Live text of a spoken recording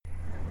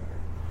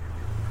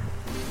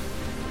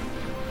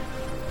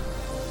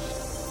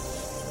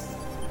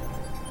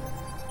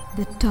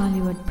The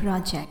Tollywood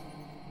Project.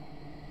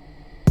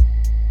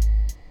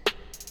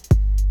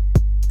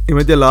 ఈ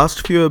మధ్య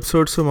last few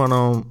episodes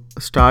మనం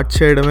స్టార్ట్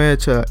చేయడమే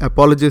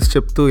అపాలజీస్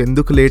చెప్తూ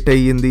ఎందుకు లేట్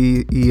అయ్యింది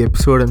ఈ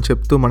ఎపిసోడ్ అని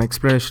చెప్తూ మన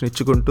ఎక్స్ప్లెనేషన్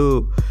ఇచ్చుకుంటూ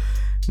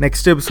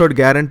నెక్స్ట్ ఎపిసోడ్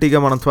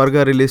గ్యారంటీగా మనం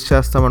త్వరగా రిలీజ్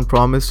చేస్తామని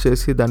ప్రామిస్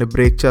చేసి దాన్ని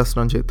బ్రేక్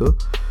చేస్తున్నాం చేతు.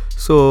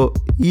 సో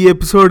ఈ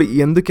ఎపిసోడ్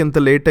ఎందుకు ఇంత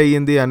లేట్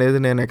అయ్యింది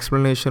అనేది నేను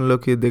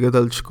ఎక్స్ప్లెనేషన్లోకి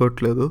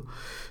దిగదలుచుకోవట్లేదు.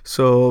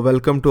 So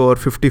welcome to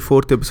our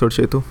 54th episode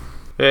Chetu.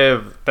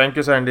 Thank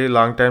you అండి,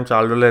 లాంగ్ టైం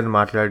చాలా రోజులు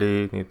మాట్లాడి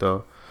నీతో.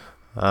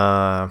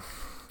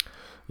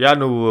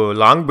 నువ్వు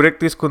లాంగ్ బ్రేక్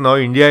తీసుకున్నావు,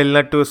 ఇండియా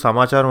వెళ్ళినట్టు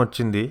సమాచారం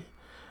వచ్చింది.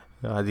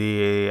 అది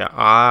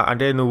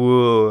అంటే నువ్వు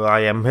ఆ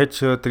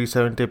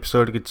MH370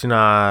 ఎపిసోడ్కి ఇచ్చిన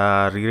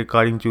రీ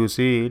రికార్డింగ్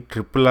చూసి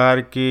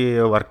RRRకి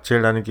వర్క్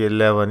చేయడానికి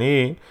వెళ్ళావని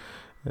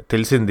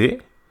తెలిసింది.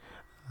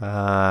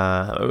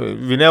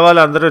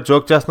 వినేవాళ్ళు అందరూ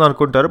జోక్ చేస్తున్నాం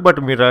అనుకుంటారు,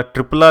 బట్ మీరు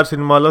RRR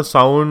సినిమాలో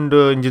సౌండ్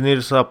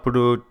ఇంజనీర్స్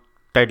అప్పుడు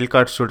టైటిల్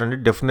కార్డ్స్ చూడండి,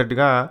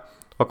 డెఫినెట్గా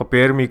ఒక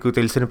పేరు మీకు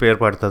తెలిసిన పేరు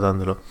పడుతుంది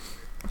అందులో.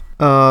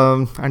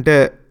 అంటే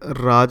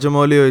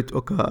రాజమౌళి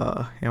ఒక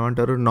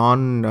ఏమంటారు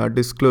నాన్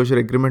డిస్క్లోజర్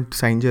అగ్రిమెంట్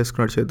సైన్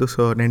చేసుకున్నాడు చేతు.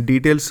 సో నేను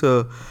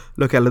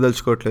డీటెయిల్స్లోకి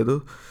వెళ్ళదలుచుకోవట్లేదు.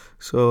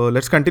 సో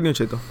లెట్స్ కంటిన్యూ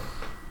చేద్దాం.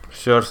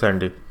 షూర్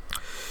అండి.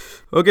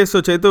 ఓకే,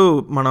 సో చైతు,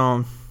 మనం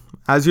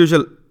యాజ్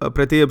యూజువల్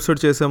ప్రతి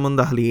ఎపిసోడ్ చేసే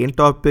ముందు అసలు ఏం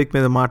టాపిక్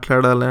మీద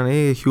మాట్లాడాలని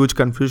హ్యూజ్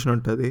కన్ఫ్యూజన్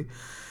ఉంటుంది.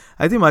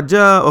 అయితే ఈ మధ్య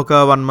ఒక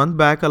 1 month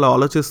బ్యాక్ అలా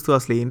ఆలోచిస్తూ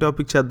అసలు ఏం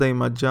టాపిక్ చేద్దాం ఈ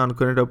మధ్య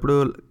అనుకునేటప్పుడు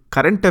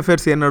కరెంట్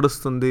అఫైర్స్ ఏం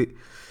నడుస్తుంది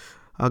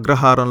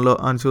అగ్రహారంలో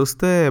అని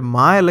చూస్తే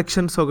మా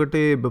ఎలక్షన్స్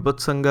ఒకటి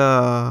బీభత్సంగా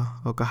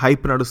ఒక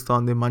హైప్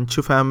నడుస్తోంది.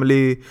 మంచు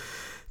ఫ్యామిలీ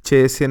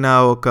చేసిన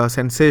ఒక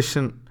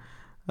సెన్సేషన్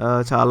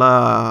చాలా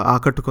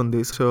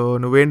ఆకట్టుకుంది. సో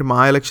నువ్వేంటి మా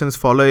ఎలక్షన్స్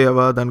ఫాలో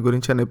అయ్యావా, దాని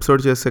గురించి అని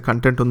ఎపిసోడ్ చేసే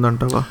కంటెంట్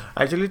ఉందంటావా?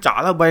 యాక్చువల్లీ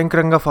చాలా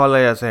భయంకరంగా ఫాలో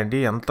అయ్యాసండి.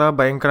 ఎంత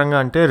భయంకరంగా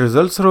అంటే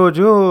రిజల్ట్స్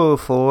రోజు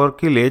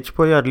 4కి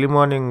లేచిపోయి ఎర్లీ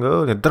మార్నింగ్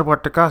నిద్ర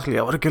పట్టక అసలు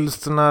ఎవరు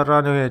గెలుస్తున్నారా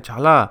అని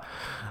చాలా,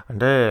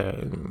 అంటే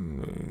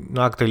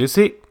నాకు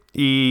తెలిసి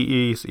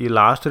ఈ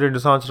లాస్ట్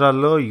 2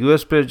 సంవత్సరాల్లో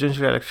US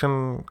ప్రెసిడెన్షియల్ ఎలక్షన్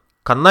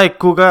కన్నా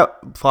ఎక్కువగా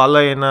ఫాలో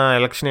అయిన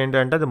ఎలక్షన్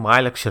ఏంటంటే అది మా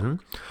ఎలక్షన్.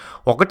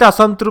 ఒకటి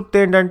అసంతృప్తి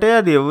ఏంటంటే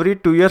అది ఎవ్రీ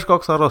 2 yearsకి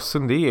ఒకసారి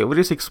వస్తుంది,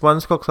 ఎవ్రీ 6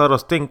 monthsకి ఒకసారి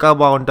వస్తే ఇంకా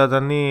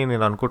బాగుంటుందని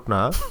నేను అనుకుంటున్నా.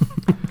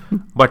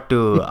 బట్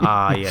ఆ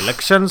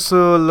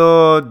ఎలక్షన్స్లో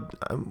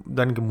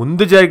దానికి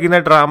ముందు జరిగిన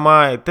డ్రామా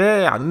అయితే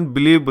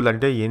అన్బిలీవబుల్.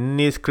 అంటే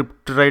ఎన్ని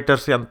స్క్రిప్ట్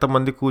రైటర్స్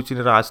ఎంతమంది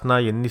కూర్చుని రాసినా,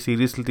 ఎన్ని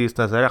సిరీస్లు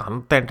తీసినా సరే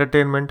అంత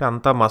ఎంటర్టైన్మెంట్,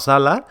 అంత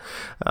మసాలా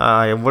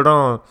ఇవ్వడం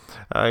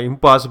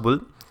ఇంపాసిబుల్.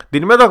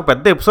 దీని మీద ఒక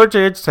పెద్ద ఎపిసోడ్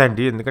చేయొచ్చు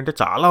అండి, ఎందుకంటే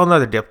చాలా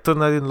ఉన్నది, డెప్త్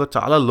ఉన్నది, ఇందులో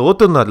చాలా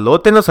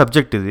లోతైన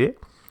సబ్జెక్ట్ ఇది.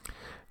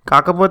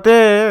 కాకపోతే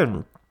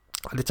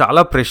అది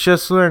చాలా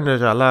ప్రెషియస్ అండ్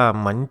చాలా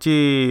మంచి,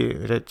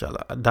 చాలా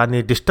దాన్ని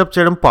డిస్టర్బ్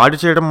చేయడం, పాడు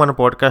చేయడం మన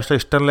పాడ్కాస్ట్లో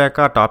ఇష్టం లేక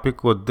ఆ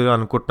టాపిక్ వద్దు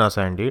అనుకుంటున్నా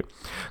అండి.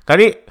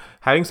 కానీ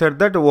హ్యావింగ్ సెడ్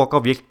దట్,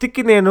 ఒక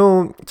వ్యక్తికి నేను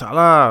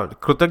చాలా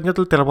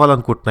కృతజ్ఞతలు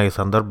తెలపాలనుకుంటున్నా ఈ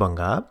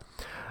సందర్భంగా.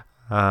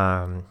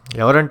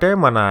 ఎవరంటే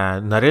మన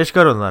నరేష్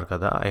గారు ఉన్నారు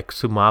కదా,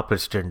 మా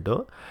ప్రెసిడెంట్.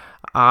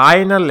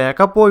 ఆయన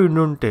లేకపోయి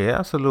ఉంటే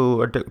అసలు,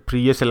 అంటే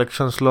ప్రీవియస్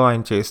ఎలక్షన్స్లో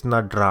ఆయన చేసిన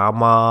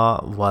డ్రామా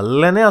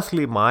వల్లనే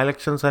అసలు ఈ మా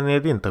ఎలక్షన్స్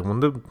అనేది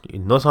ఇంతకుముందు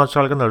ఎన్నో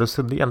సంవత్సరాలుగా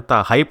నడుస్తుంది.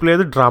 అంత హైప్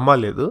లేదు, డ్రామా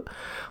లేదు.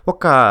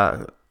 ఒక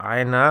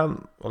ఆయన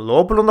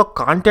లోపల ఉన్న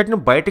కాంటెంట్ని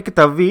బయటికి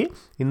తవ్వి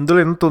ఇందులో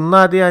ఎంత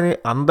ఉన్నది అని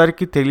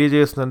అందరికీ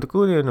తెలియజేసినందుకు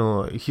నేను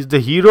he's the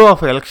hero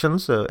of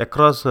elections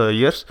across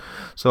years.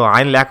 So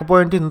ఆయన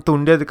లేకపోయింటే ఇంత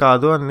ఉండేది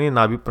కాదు అని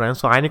నా అభిప్రాయం.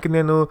 సో ఆయనకి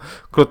నేను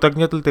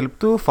కృతజ్ఞతలు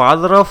తెలుపుతూ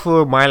ఫాదర్ ఆఫ్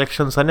మా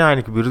ఎలక్షన్స్ అని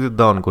ఆయనకి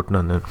బిరుదిద్దాం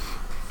అనుకుంటున్నాను నేను.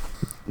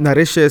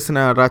 నరేష్ చేసిన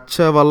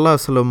రచ్చ వల్ల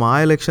అసలు మా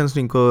ఎలక్షన్స్ని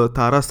ఇంకో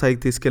తారాస్థాయికి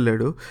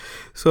తీసుకెళ్ళాడు.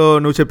 సో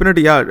నువ్వు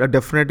చెప్పినట్టు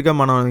డెఫినెట్గా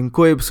మనం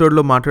ఇంకో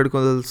ఎపిసోడ్లో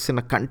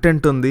మాట్లాడుకోవాల్సిన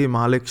కంటెంట్ ఉంది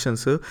మా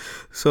ఎలక్షన్స్.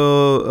 సో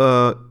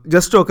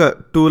జస్ట్ ఒక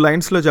 2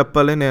 linesలో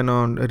చెప్పాలి, నేను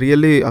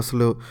రియల్లీ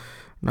అసలు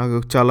నాకు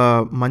చాలా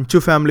మంచు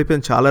ఫ్యామిలీ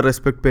పైన చాలా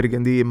రెస్పెక్ట్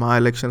పెరిగింది ఈ మా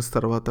ఎలక్షన్స్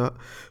తర్వాత.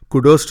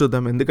 Kudos to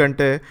them.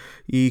 ఎందుకంటే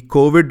ఈ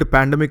కోవిడ్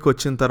పాండమిక్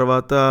వచ్చిన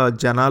తర్వాత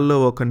జనాల్లో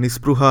ఒక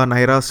నిస్పృహ,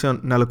 నైరాశ్యం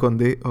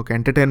నెలకొంది, ఒక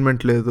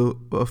ఎంటర్టైన్మెంట్ లేదు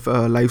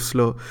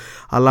లైఫ్స్లో.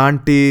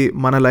 అలాంటి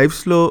మన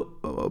లైఫ్స్లో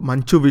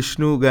మంచు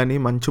విష్ణు కానీ,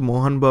 మంచు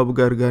మోహన్ బాబు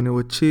గారు కానీ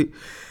వచ్చి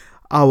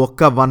ఆ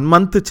ఒక్క 1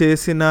 month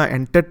చేసిన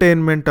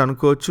ఎంటర్టైన్మెంట్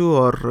అనుకోవచ్చు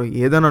ఆర్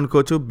ఏదని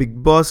అనుకోవచ్చు, బిగ్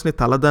బాస్ని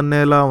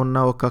తలదన్నేలా ఉన్న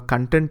ఒక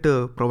కంటెంట్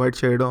ప్రొవైడ్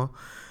చేయడం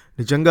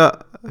నిజంగా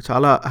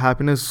చాలా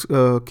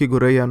హ్యాపీనెస్కి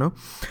గురయ్యాను.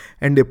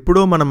 అండ్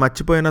ఎప్పుడో మనం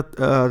మర్చిపోయిన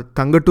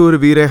తంగటూరి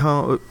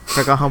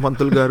ప్రకాశం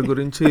పంతులు గారి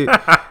గురించి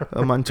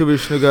మంచు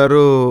విష్ణు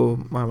గారు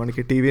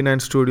మనకి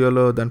TV9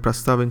 స్టూడియోలో దాన్ని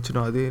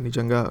ప్రస్తావించడం, అది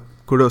నిజంగా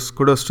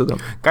కుడోస్ టు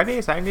దెమ్. కానీ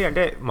సాండి,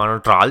 అంటే మనం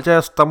ట్రాల్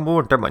చేస్తాము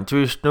అంటే మంచు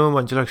విష్ణు,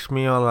 మంచు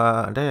లక్ష్మి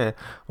అంటే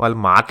వాళ్ళు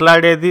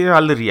మాట్లాడేది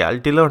వాళ్ళు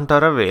రియాలిటీలో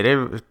ఉంటారా, వేరే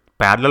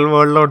ప్యారలల్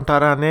వరల్డ్లో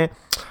ఉంటారా అనే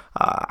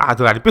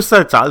అది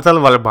అనిపిస్తుంది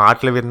చాలాసార్లు. వాళ్ళ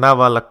మాటలు విన్నా,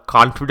 వాళ్ళ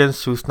కాన్ఫిడెన్స్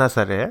చూసినా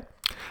సరే.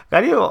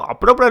 కానీ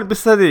అప్పుడప్పుడు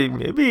అనిపిస్తుంది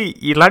మేబీ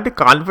ఇలాంటి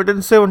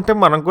కాన్ఫిడెన్సే ఉంటే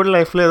మనం కూడా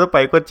లైఫ్లో ఏదో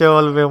పైకి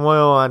వచ్చేవాళ్ళమేమో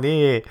అని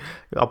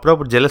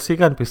అప్పుడప్పుడు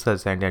జెలసీగా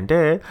అనిపిస్తుంది అండి. అంటే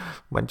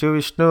మంచు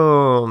విష్ణు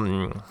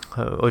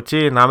వచ్చి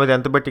నా మీద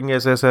ఎంత బెట్టింగ్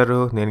వేసేసారు,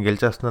 నేను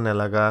గెలిచేస్తున్నాను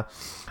ఎలాగా,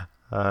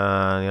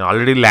 నేను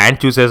ఆల్రెడీ ల్యాండ్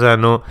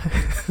చూసేసాను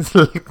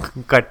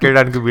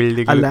కట్టేయడానికి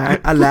బిల్డింగ్,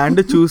 ఆ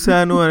ల్యాండ్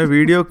చూశాను అనే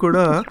వీడియో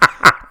కూడా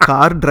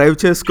కార్ డ్రైవ్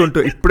చేసుకుంటూ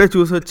ఇప్పుడే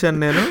చూసి వచ్చాను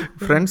నేను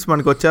ఫ్రెండ్స్,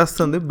 మనకు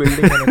వచ్చేస్తుంది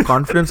బిల్డింగ్ అనే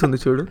కాన్ఫిడెన్స్ ఉంది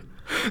చూడు.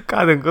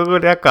 కాదు,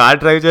 ఇంకొకటి ఆ కార్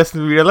డ్రైవ్ చేసిన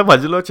వీడియోలో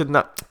మధ్యలో చిన్న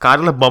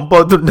కార్లో బంప్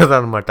అవుతుంటుంది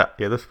అనమాట,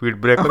 ఏదో స్పీడ్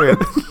బ్రేకర్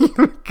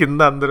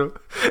కింద అందరూ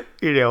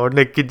వీడు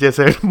ఎవరిని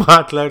ఎక్కించేసాడు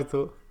మాట్లాడుతూ.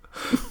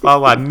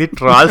 అన్ని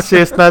ట్రాల్స్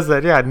చేసినా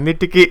సరే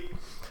అన్నిటికీ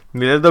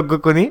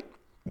నిలదొక్కుని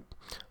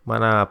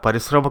మన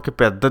పరిశ్రమకి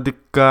పెద్ద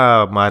దిక్గా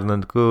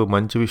మారినందుకు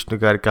మంచు విష్ణు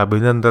గారికి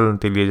అభినందనలు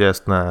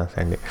తెలియజేస్తున్నా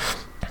అండి.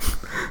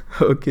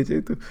 ఓకే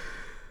చేతు,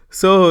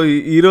 సో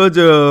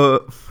ఈరోజు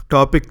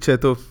topic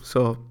Chetu,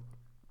 so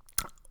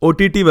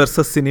OTT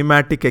versus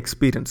cinematic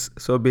experience.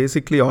 So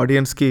basically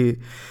ఆడియన్స్కి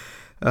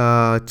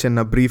చిన్న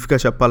బ్రీఫ్గా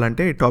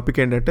చెప్పాలంటే ఈ టాపిక్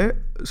ఏంటంటే,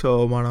 సో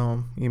మనం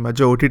ఈ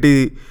మధ్య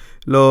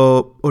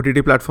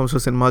ఓటీటీ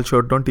ప్లాట్ఫామ్స్లో సినిమాలు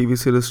చూడడం, టీవీ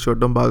సిరీస్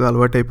చూడడం బాగా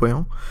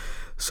అలవాటైపోయాం.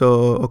 సో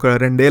ఒక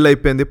 2 ఏళ్ళు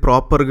అయిపోయింది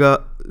ప్రాపర్గా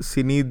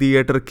సినీ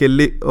థియేటర్కి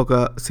వెళ్ళి ఒక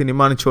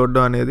సినిమాని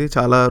చూడడం అనేది,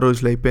 చాలా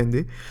రోజులు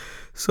అయిపోయింది.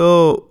 So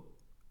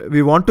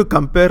we want to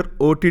compare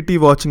OTT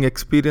watching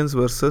experience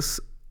versus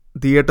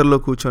థియేటర్లో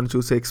కూర్చొని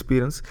చూసే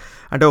ఎక్స్పీరియన్స్.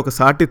 అంటే ఒక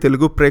సాటి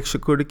తెలుగు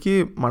ప్రేక్షకుడికి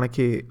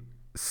మనకి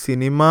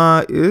cinema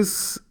is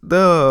the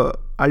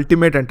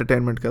ultimate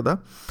entertainment కదా.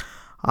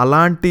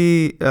 అలాంటి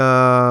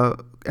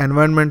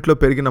ఎన్వైరన్మెంట్లో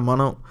పెరిగిన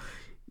మనం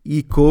ఈ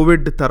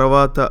కోవిడ్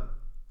తర్వాత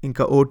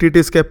ఇంకా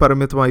ఓటీటీస్కే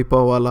పరిమితం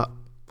అయిపోవాలా,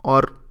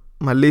 ఆర్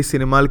మళ్ళీ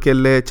సినిమాలకి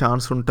వెళ్ళే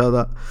ఛాన్స్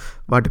ఉంటుందా,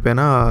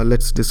 వాటిపైన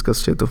లెట్స్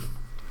డిస్కస్ చేద్దాం.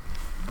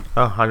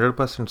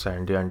 100%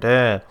 అండి. అంటే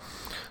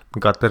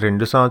గత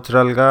 2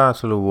 సంవత్సరాలుగా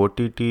అసలు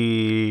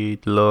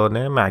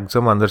ఓటీటీలోనే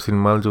మ్యాక్సిమం అందరు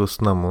సినిమాలు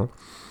చూస్తున్నాము.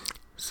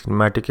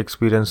 సినిమాటిక్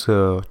ఎక్స్పీరియన్స్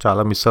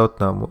చాలా మిస్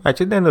అవుతున్నాము.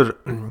 యాక్చువల్లీ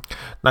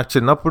నాకు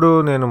చిన్నప్పుడు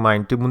మా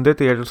ఇంటి ముందే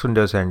థియేటర్స్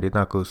ఉండేసాయండి.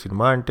 నాకు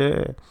సినిమా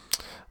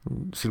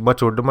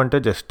చూడడం అంటే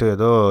జస్ట్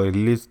ఏదో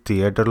వెళ్ళి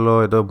థియేటర్లో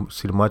ఏదో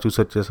సినిమా చూసి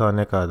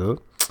వచ్చేసామనే కాదు,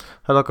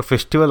 అదొక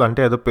ఫెస్టివల్.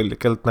 అంటే ఏదో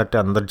పెళ్ళికి వెళ్తున్నట్టే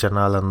అందరు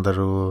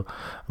జనాలందరూ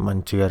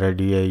మంచిగా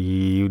రెడీ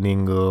అయ్యి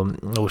ఈవినింగ్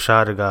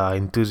హుషారుగా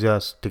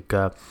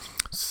ఎంతూజియాస్టిక్గా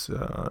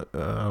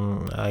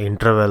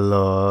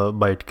ఇంటర్వెల్లో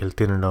బయటికి వెళ్ళి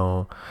తినడం.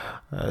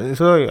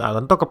 సో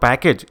అదంతా ఒక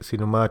ప్యాకేజ్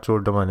సినిమా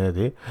చూడడం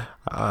అనేది.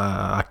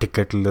 ఆ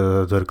టికెట్లు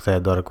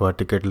దొరకవు, ఆ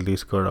టికెట్లు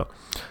తీసుకోవడం.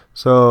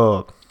 సో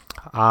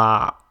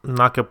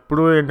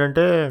నాకెప్పుడు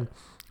ఏంటంటే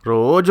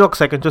రోజు ఒక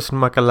సెకండ్ షో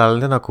సినిమాకి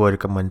వెళ్ళాలని నా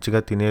కోరిక. మంచిగా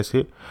తినేసి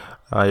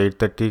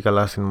 8:30కి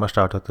అలా సినిమా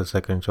స్టార్ట్ అవుతుంది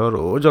సెకండ్ షో.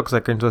 రోజు ఒక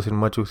సెకండ్ షో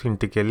సినిమా చూసి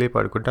ఇంటికి వెళ్ళి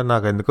పడుకుంటే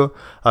నాకు ఎందుకో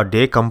ఆ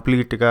డే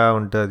కంప్లీట్గా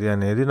ఉంటుంది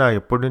అనేది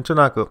ఎప్పటి నుంచో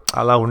నాకు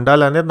అలా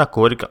ఉండాలనేది నా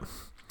కోరిక.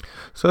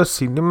 సో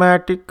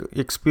సినిమాటిక్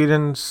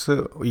ఎక్స్పీరియన్స్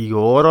ఈ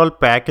ఓవరాల్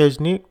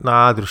ప్యాకేజ్ని నా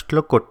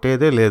దృష్టిలో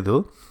కొట్టేదే లేదు.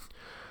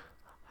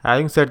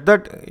 హ్యావింగ్ సెడ్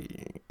దట్,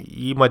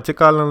 ఈ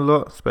మధ్యకాలంలో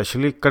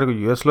స్పెషలీ ఇక్కడ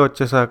యూఎస్లో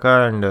వచ్చేసాక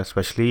అండ్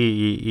స్పెషలీ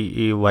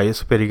ఈ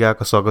వయసు పెరిగాక,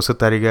 సొగసు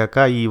తరిగాక,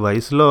 ఈ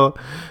వయసులో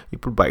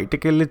ఇప్పుడు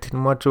బయటికి వెళ్ళి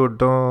సినిమా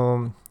చూడడం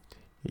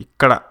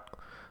ఇక్కడ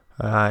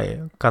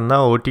కన్నా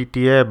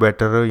ఓటీటీయే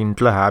బెటర్.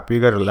 ఇంట్లో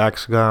హ్యాపీగా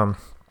రిలాక్స్గా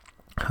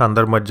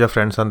అందరి మధ్య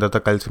ఫ్రెండ్స్ అందరితో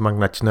కలిసి మాకు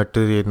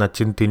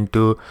నచ్చింది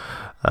తింటూ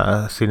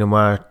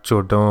సినిమా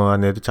చూడడం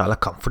అనేది చాలా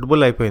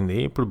కంఫర్టబుల్ అయిపోయింది.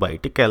 ఇప్పుడు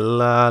బయటికి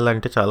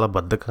వెళ్ళాలంటే చాలా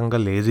బద్ధకంగా,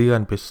 లేజీగా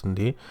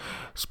అనిపిస్తుంది.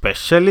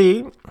 స్పెషలీ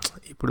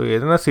ఇప్పుడు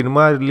ఏదైనా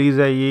సినిమా రిలీజ్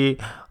అయ్యి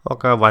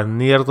ఒక 1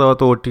 year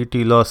తర్వాత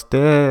ఓటీటీలో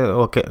వస్తే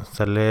ఓకే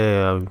సర్లే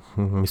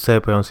మిస్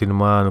అయిపోయాం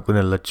సినిమా అనుకుని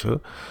వెళ్ళొచ్చు.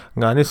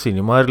 కానీ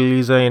సినిమా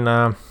రిలీజ్ అయిన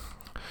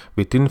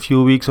వితిన్ ఫ్యూ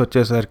వీక్స్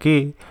వచ్చేసరికి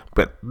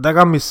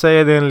పెద్దగా మిస్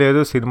అయ్యేదేం లేదు.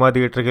 సినిమా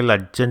థియేటర్కి వెళ్ళి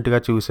అర్జెంటుగా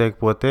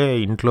చూసేకపోతే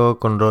ఇంట్లో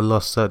కొన్ని రోజులు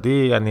వస్తుంది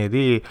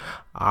అనేది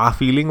ఆ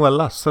ఫీలింగ్ వల్ల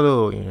అస్సలు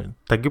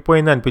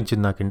తగ్గిపోయింది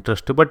అనిపించింది నాకు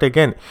ఇంట్రెస్ట్. బట్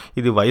అగైన్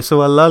ఇది వయసు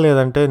వల్ల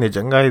లేదంటే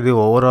నిజంగా ఇది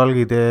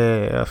ఓవరాల్గా ఇదే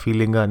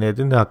ఫీలింగ్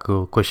అనేది నాకు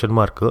క్వశ్చన్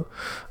మార్క్.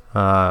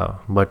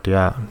 బట్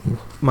యా,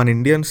 మన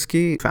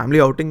ఇండియన్స్కి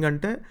ఫ్యామిలీ అవుటింగ్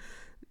అంటే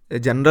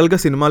జనరల్గా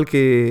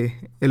సినిమాలకి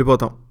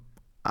వెళ్ళిపోతాం.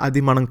 అది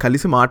మనం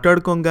కలిసి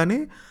మాట్లాడుకోం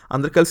కానీ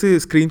అందరు కలిసి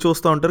స్క్రీన్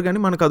చూస్తూ ఉంటారు, కానీ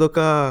మనకు అదొక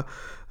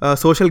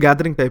సోషల్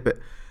గ్యాదరింగ్ టైపే.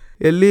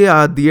 వెళ్ళి ఆ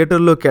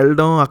థియేటర్లోకి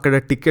వెళ్ళడం, అక్కడ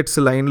టికెట్స్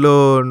లైన్లో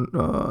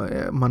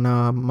మన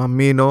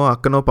మమ్మీనో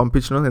అక్కనో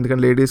పంపించడం,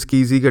 ఎందుకంటే లేడీస్కి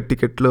ఈజీగా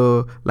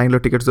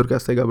లైన్లో టికెట్స్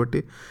దొరికేస్తాయి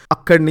కాబట్టి.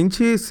 అక్కడి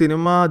నుంచి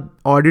సినిమా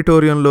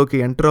ఆడిటోరియంలోకి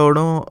ఎంటర్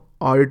అవ్వడం,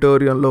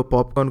 ఆడిటోరియంలో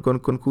పాప్కార్న్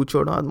కొనుక్కొని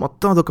కూర్చోవడం, అది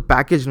మొత్తం అదొక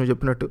ప్యాకేజ్ నువ్వు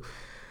చెప్పినట్టు.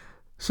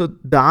 సో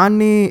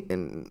దాన్ని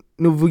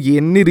నువ్వు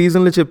ఎన్ని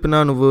రీజన్లు చెప్పినా,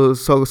 నువ్వు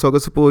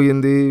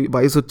సొగసిపోయింది,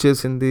 వయసు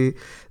వచ్చేసింది,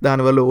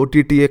 దానివల్ల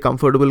ఓటీటీఏ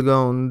కంఫర్టబుల్గా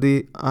ఉంది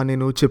అని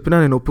నువ్వు చెప్పినా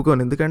నేను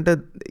ఒప్పుకోను. ఎందుకంటే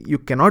you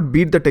cannot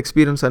beat that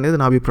experience అనేది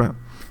నా అభిప్రాయం.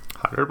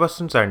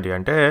 100% అండి.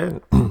 అంటే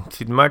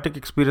సినిమాటిక్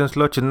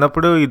ఎక్స్పీరియన్స్లో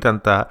చిన్నప్పుడు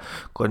ఇదంతా,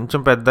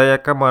 కొంచెం పెద్ద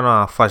అయ్యాక మనం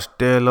ఫస్ట్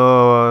డేలో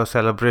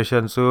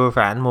సెలబ్రేషన్స్,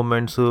 ఫ్యాన్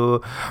మూమెంట్స్,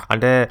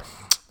 అంటే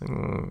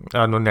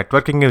నువ్వు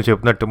నెట్వర్కింగ్ నువ్వు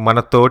చెప్పినట్టు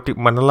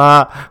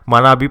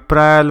మన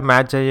అభిప్రాయాలు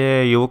మ్యాచ్ అయ్యే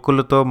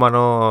యువకులతో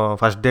మనం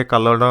ఫస్ట్ డే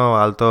కలవడం,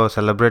 వాళ్ళతో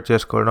సెలబ్రేట్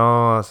చేసుకోవడం,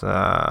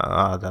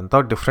 అదంతా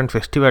డిఫరెంట్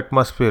ఫెస్టివ్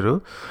అట్మాస్ఫియరు.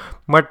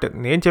 బట్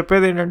నేను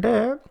చెప్పేది ఏంటంటే,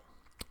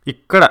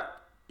 ఇక్కడ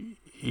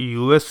ఈ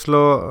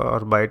యూఎస్లో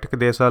బయటకు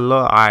దేశాల్లో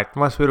ఆ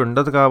అట్మాస్ఫియర్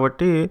ఉండదు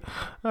కాబట్టి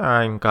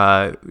ఇంకా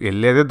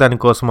వెళ్ళేదే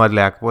దానికోసం. అది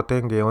లేకపోతే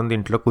ఇంకేముంది,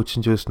 ఇంట్లో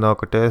కూర్చొని చూసిన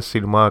ఒకటే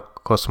సినిమా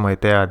కోసం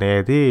అయితే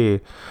అనేది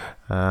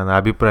నా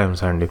అభిప్రాయం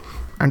అండి.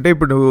 అంటే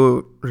ఇప్పుడు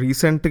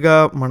రీసెంట్గా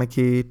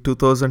మనకి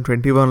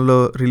 2021లో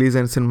రిలీజ్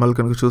అయిన సినిమాలు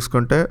కనుక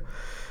చూసుకుంటే,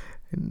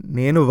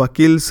 నేను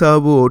వకీల్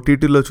సాబు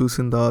ఓటీటీలో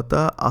చూసిన తర్వాత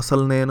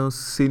అసలు నేను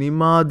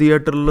సినిమా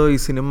థియేటర్లో ఈ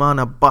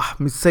సినిమాని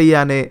మిస్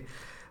అయ్యానే,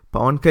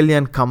 పవన్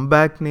కళ్యాణ్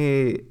కంబ్యాక్ని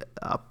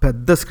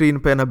పెద్ద స్క్రీన్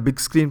పైన,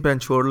 బిగ్ స్క్రీన్ పైన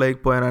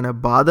చూడలేకపోయాననే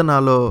బాధ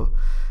నాలో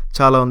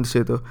చాలా ఉంది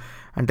చేతు.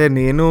 అంటే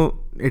నేను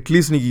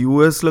అట్లీస్ట్ నీకు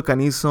యూఎస్లో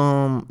కనీసం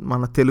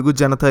మన తెలుగు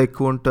జనతా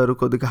ఎక్కువ ఉంటారు,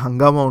 కొద్దిగా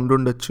హంగామా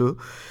ఉండుండొచ్చు.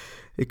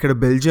 ఇక్కడ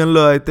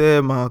బెల్జియంలో అయితే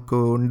మాకు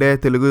ఉండే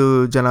తెలుగు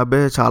జనాభా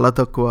చాలా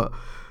తక్కువ.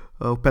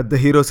 పెద్ద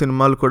హీరో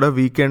సినిమాలు కూడా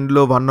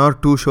వీకెండ్లో 1 or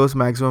 2 షోస్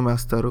మ్యాక్సిమం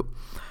వేస్తారు.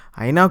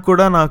 అయినా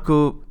కూడా నాకు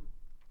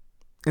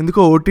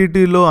ఎందుకో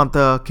ఓటీటీలో అంత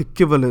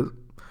కిక్ ఇవ్వలేదు.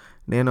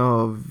 నేను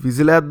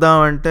విజిల్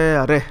వేద్దామంటే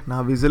అరే నా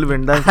విజిల్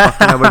వినడానికి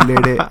పక్కన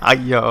లేడే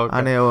అయ్యో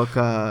అనే ఒక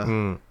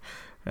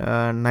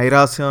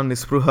నైరాశ్యం,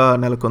 నిస్పృహ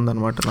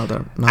నెలకొందనమాట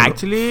నా.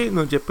 యాక్చువల్లీ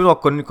నువ్వు చెప్పిన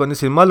కొన్ని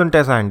సినిమాలు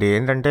ఉంటాయి సార్ అండి,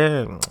 ఏంటంటే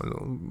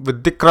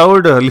విత్ ది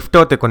క్రౌడ్ లిఫ్ట్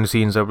అవుతాయి కొన్ని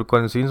సీన్స్. అప్పుడు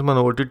కొన్ని సీన్స్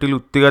మనం ఓటీటీలు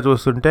ఉత్తిగా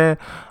చూస్తుంటే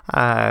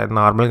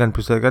నార్మల్గా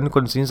అనిపిస్తుంది, కానీ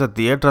కొన్ని సీన్స్ ఆ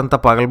థియేటర్ అంతా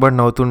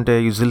పగలబడిన అవుతుంటే,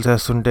 విజిల్స్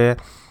వేస్తుంటే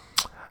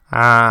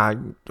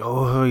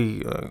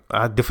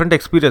డిఫరెంట్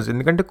ఎక్స్పీరియన్స్.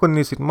 ఎందుకంటే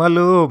కొన్ని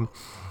సినిమాలు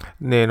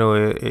నేను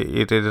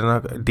ఏదైనా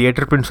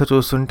థియేటర్ ప్రింట్స్లో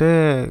చూస్తుంటే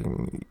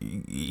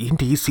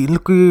ఏంటి ఈ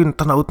సీన్లకి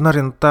ఇంత నవ్వుతున్నారు,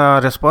 ఎంత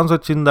రెస్పాన్స్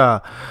వచ్చిందా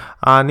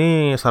అని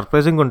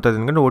సర్ప్రైజింగ్ ఉంటుంది.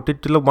 ఎందుకంటే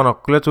ఓటీటీలో మనం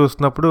ఒక్కలే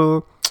చూస్తున్నప్పుడు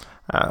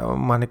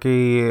మనకి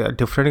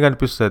డిఫరెంట్గా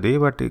అనిపిస్తుంది.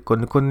 బట్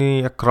కొన్ని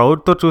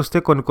క్రౌడ్తో చూస్తే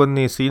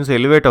కొన్ని సీన్స్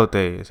ఎలివేట్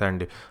అవుతాయి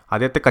అండి,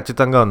 అదైతే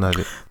ఖచ్చితంగా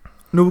ఉన్నది.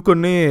 నువ్వు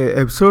కొన్ని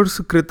ఎపిసోడ్స్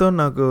క్రితం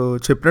నాకు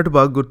చెప్పినట్టు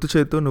బాగా గుర్తు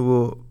చేతూ, నువ్వు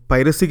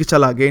పైరసీకి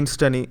చాలా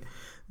అగెయిన్స్ట్ అని,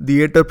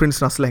 థియేటర్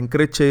ప్రింట్స్ని అసలు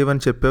ఎంకరేజ్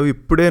చేయవని చెప్పావు.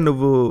 ఇప్పుడే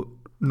నువ్వు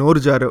నోరు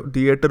జారావు,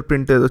 థియేటర్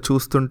ప్రింట్ ఏదో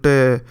చూస్తుంటే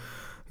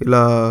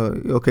ఇలా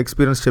ఒక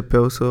ఎక్స్పీరియన్స్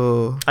చెప్పావు. సో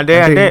అంటే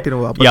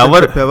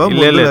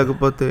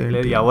లేకపోతే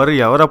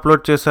ఎవరు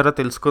అప్లోడ్ చేస్తారో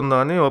తెలుసుకుందాం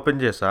అని ఓపెన్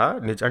చేసా.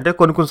 అంటే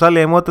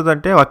కొన్నిసార్లు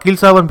ఏమవుతుందంటే వకీల్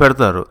సాబ్ అని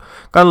పెడతారు,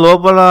 కానీ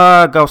లోపల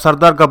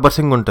సర్దార్ గబ్బర్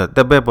సింగ్ ఉంటుంది,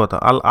 దెబ్బైపోతాం.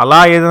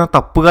 అలా ఏదైనా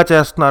తప్పుగా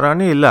చేస్తున్నారా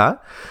అని ఇలా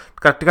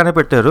కరెక్ట్గానే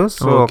పెట్టారు.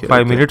 సో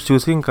 5 minutes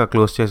చూసి ఇంకా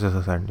క్లోజ్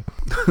చేసేసా అండి.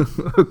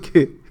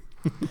 Okay,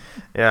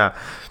 yeah.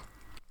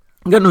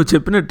 ఇంకా నువ్వు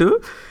చెప్పినట్టు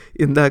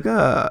ఇందాక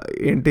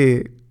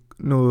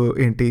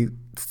ఏంటి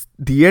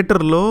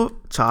థియేటర్లో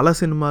చాలా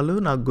సినిమాలు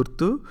నాకు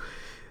గుర్తు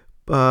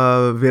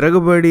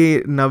విరగబడి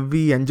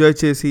నవ్వి ఎంజాయ్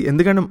చేసి,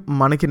 ఎందుకంటే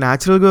మనకి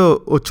న్యాచురల్గా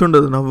వచ్చి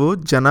ఉండదు నవ్వు,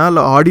 జనాల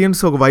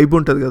ఆడియన్స్ ఒక వైబ్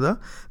ఉంటుంది కదా,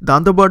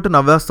 దాంతోపాటు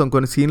నవ్వేస్తాం.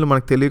 కొన్ని సీన్లు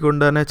మనకు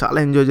తెలియకుండానే చాలా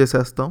ఎంజాయ్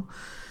చేసేస్తాం.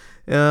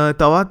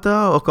 తర్వాత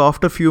ఒక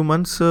ఆఫ్టర్ ఫ్యూ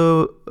మంత్స్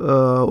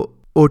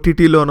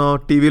ఓటీటీలోనో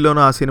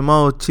టీవీలోనో ఆ సినిమా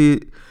వచ్చి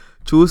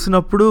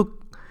చూసినప్పుడు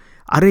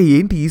అరే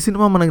ఏంటి ఈ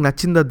సినిమా మనకు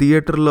నచ్చిందా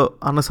థియేటర్లో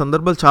అన్న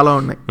సందర్భాలు చాలా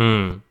ఉన్నాయి.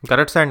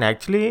 కరెక్ట్ అండి.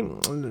 యాక్చువల్లీ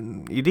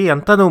ఇది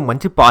అంతా నువ్వు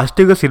మంచి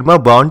పాజిటివ్గా సినిమా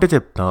బాగుంటే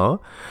చెప్తావు,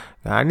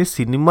 కానీ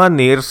సినిమా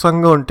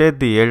నీరసంగా ఉంటే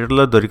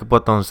థియేటర్లో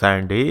దొరికిపోతాం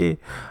సాండి.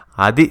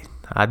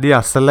 అది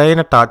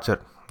అసలైన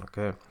టార్చర్.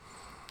 ఓకే,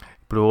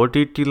 ఇప్పుడు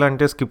ఓటీటీలు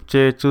అంటే స్కిప్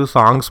చేయొచ్చు,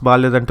 సాంగ్స్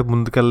బాగాలేదంటే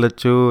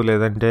ముందుకెళ్ళచ్చు,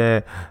 లేదంటే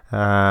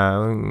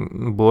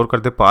బోర్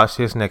కడితే పాస్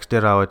చేసి నెక్స్ట్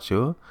డే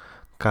రావచ్చు.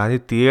 కానీ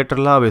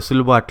థియేటర్లో ఆ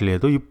వెసులుబాటు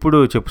లేదు. ఇప్పుడు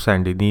చెప్పు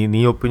సాండి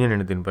నీ ఒపీనియన్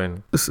అండి దీనిపైన.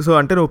 సో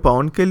అంటే నువ్వు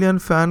పవన్ కళ్యాణ్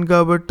ఫ్యాన్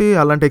కాబట్టి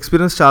అలాంటి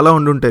ఎక్స్పీరియన్స్ చాలా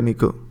ఉండుంటాయి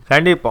నీకు.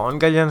 అండి పవన్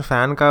కళ్యాణ్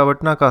ఫ్యాన్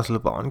కాబట్టి నాకు అసలు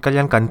పవన్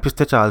కళ్యాణ్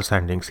కనిపిస్తే చాలు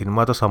సాండి, ఇంక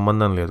సినిమాతో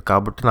సంబంధం లేదు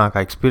కాబట్టి నాకు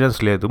ఆ ఎక్స్పీరియన్స్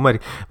లేదు.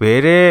 మరి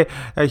వేరే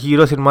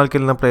హీరో సినిమాలకి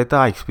వెళ్ళినప్పుడు అయితే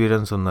ఆ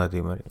ఎక్స్పీరియన్స్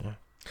ఉన్నది. మరి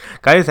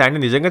కానీ సాండి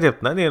నిజంగా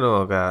చెప్తున్నా, నేను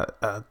ఒక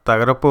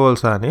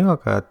తగరపోవలస అని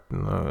ఒక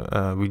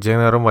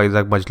విజయనగరం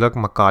వైజాగ్ మధ్యలో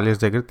మా కాలేజ్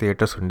దగ్గర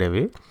థియేటర్స్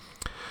ఉండేవి.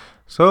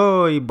 సో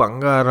ఈ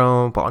బంగారం,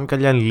 పవన్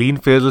కళ్యాణ్ లీన్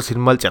ఫేజ్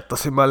సినిమాలు, చెత్త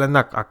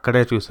సినిమాలన్నీ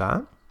అక్కడే చూసా.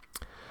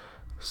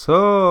 సో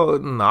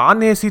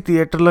నాన్ ఏసీ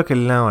థియేటర్లోకి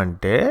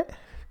వెళ్ళామంటే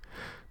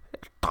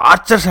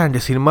టార్చర్స్ అండి.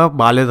 సినిమా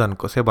బాగాలేదు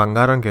అనుకో,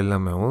 బంగారంకి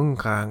వెళ్ళాం మేము.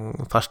 ఇంకా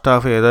ఫస్ట్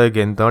హాఫ్ ఏదో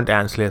గెంతాం,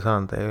 డ్యాన్స్లు వేసాం,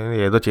 అంతే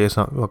ఏదో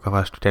చేసాం ఒక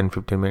ఫస్ట్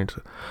 10-15 minutes.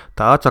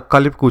 తర్వాత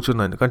చొక్కాలిపి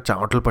కూర్చున్నాం, ఎందుకంటే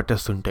చెమటలు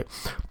పట్టేస్తుంటే.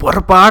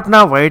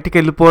 పొరపాటున బయటికి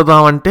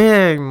వెళ్ళిపోదామంటే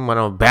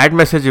మనం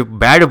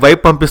బ్యాడ్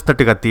వైబ్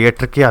పంపిస్తున్నట్టుగా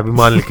థియేటర్కి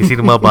అభిమానులకి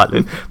సినిమా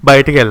బాగాలేదు,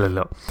 బయటికి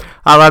వెళ్ళలేం,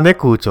 అలానే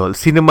కూర్చోవాలి.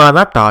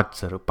 సినిమానా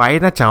టార్చర్,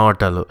 పైన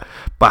చెమటలు.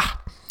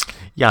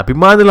 ఈ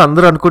అభిమానులు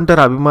అందరూ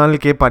అనుకుంటారు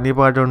అభిమానులకి ఏ పని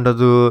పాట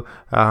ఉండదు,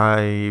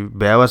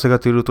 బేవసగా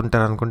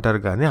తిరుగుతుంటారు అనుకుంటారు,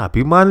 కానీ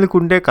అభిమానులకు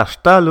ఉండే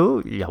కష్టాలు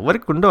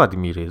ఎవరికి ఉండవు. అది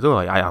మీరు ఏదో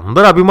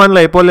అందరూ అభిమానులు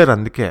అయిపోలేరు,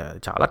 అందుకే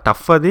చాలా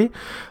టఫ్ అది.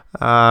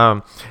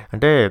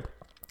 అంటే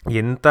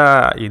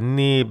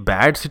ఎన్ని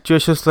బ్యాడ్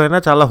సిచ్యువేషన్స్లో అయినా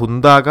చాలా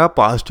హుందాగా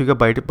పాజిటివ్గా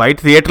బయట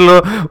థియేటర్లో.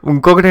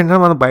 ఇంకొకటి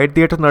ఏంటంటే మనం బయట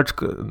థియేటర్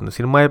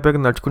సినిమా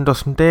అయిపోయాక నడుచుకుంటూ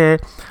వస్తుంటే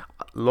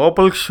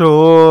లోపలికి షో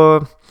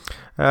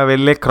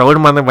వెళ్ళే క్రౌడ్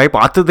మన వైపు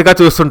ఆతృతగా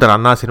చూస్తుంటారు.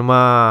 అన్న సినిమా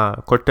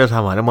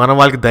కొట్టేసామని మనం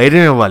వాళ్ళకి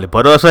ధైర్యం ఇవ్వాలి,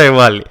 భరోసా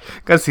ఇవ్వాలి.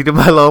 కానీ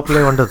సినిమా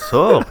లోపలే ఉండదు.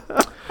 సో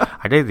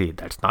అంటే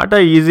that's not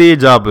a easy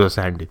job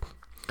Sandy.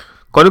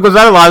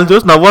 కొన్నిసార్లు వాళ్ళని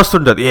చూసి నవ్వు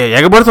వస్తుంటుంది,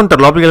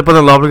 ఎగబడుతుంటారు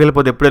లోపలికి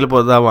వెళ్ళిపోతే ఎప్పుడు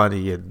వెళ్ళిపోదామా అని.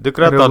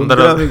 ఎందుకురా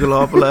తొందర మీకు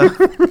లోపల.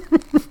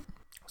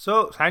 సో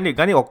శాండీ,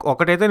 కానీ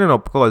ఒకటైతే నేను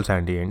ఒప్పుకోవాలి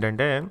శాండీ,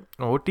 ఏంటంటే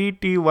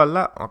ఓటీటీ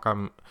వల్ల ఒక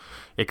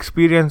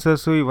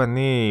ఎక్స్పీరియన్సెస్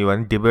ఇవన్నీ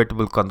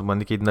డిబేటబుల్.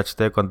 కొంతమందికి ఇది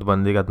నచ్చుతాయి,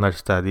 కొంతమందికి అది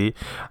నచ్చుతుంది.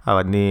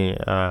 అవన్నీ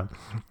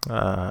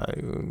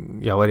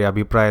ఎవరి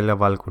అభిప్రాయాలు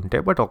వాళ్ళకు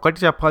ఉంటాయి. బట్ ఒకటి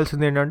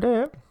చెప్పాల్సింది ఏంటంటే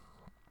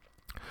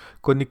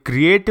కొన్ని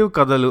క్రియేటివ్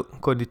కథలు,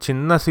 కొన్ని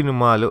చిన్న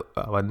సినిమాలు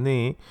అవన్నీ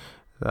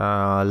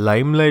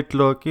లైమ్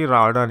లైట్లోకి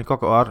రావడానికి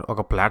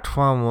ఒక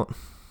ప్లాట్ఫామ్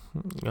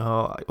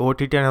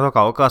ఓటీటీ అనేది ఒక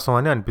అవకాశం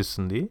అని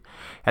అనిపిస్తుంది.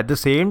 At the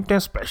same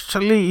time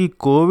specially ఈ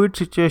కోవిడ్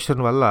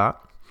సిచ్యుయేషన్ వల్ల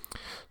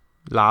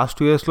లాస్ట్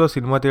 2 yearsలో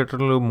సినిమా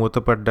థియేటర్లు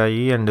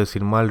మూతపడ్డాయి అండ్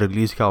సినిమాలు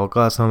రిలీజ్కి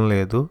అవకాశం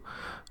లేదు.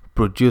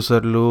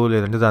 ప్రొడ్యూసర్లు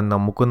లేదంటే దాన్ని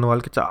నమ్ముకున్న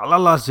వాళ్ళకి చాలా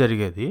లాస్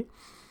జరిగేది.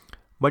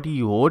 బట్ ఈ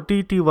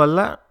ఓటీటీ వల్ల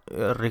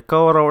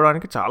రికవర్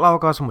అవ్వడానికి చాలా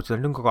అవకాశం వచ్చింది.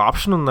 అంటే ఇంకొక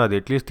ఆప్షన్ ఉంది, అది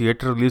అట్లీస్ట్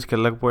థియేటర్ రిలీజ్కి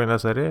వెళ్ళకపోయినా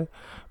సరే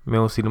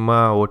మేము సినిమా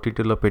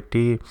ఓటీటీలో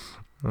పెట్టి,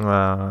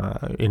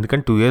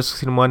 ఎందుకంటే 2 years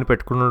సినిమాని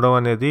పెట్టుకుండడం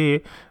అనేది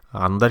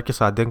అందరికీ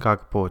సాధ్యం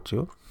కాకపోవచ్చు.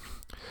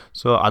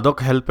 సో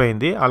అదొక హెల్ప్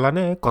అయింది.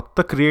 అలానే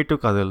కొత్త క్రియేటివ్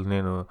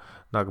కథలు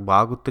నాకు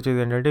బాగా గుర్తొచ్చేది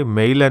ఏంటంటే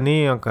మెయిల్ అని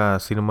ఒక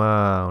సినిమా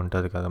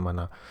ఉంటుంది కదా మన.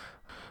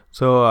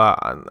 సో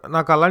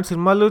నాకు అలాంటి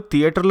సినిమాలు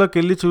థియేటర్లోకి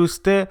వెళ్ళి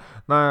చూస్తే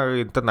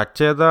ఇంత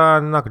నచ్చేదా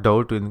అని నాకు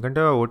డౌట్.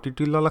 ఎందుకంటే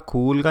ఓటీటీలో అలా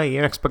కూల్గా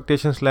ఏం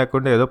ఎక్స్పెక్టేషన్స్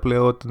లేకుండా ఏదో ప్లే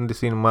అవుతుంది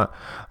సినిమా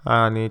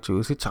అని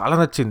చూసి చాలా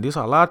నచ్చింది. సో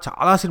అలా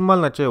చాలా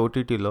సినిమాలు నచ్చాయి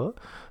ఓటీటీలో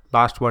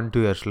లాస్ట్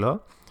 1-2 yearsలో.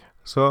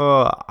 సో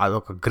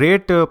అదొక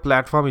గ్రేట్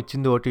ప్లాట్ఫామ్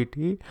ఇచ్చింది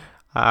ఓటీటీ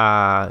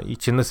ఈ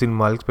చిన్న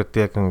సినిమాలకి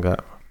ప్రత్యేకంగా.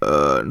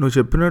 నువ్వు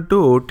చెప్పినట్టు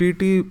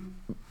ఓటీటీ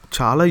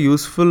చాలా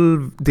యూస్ఫుల్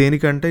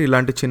దేనికంటే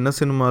ఇలాంటి చిన్న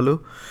సినిమాలు.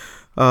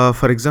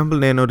 ఫర్ ఎగ్జాంపుల్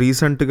నేను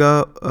రీసెంట్గా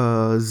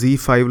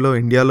Z5లో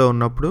ఇండియాలో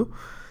ఉన్నప్పుడు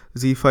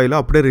Z5లో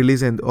అప్పుడే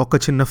రిలీజ్ అయింది ఒక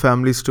చిన్న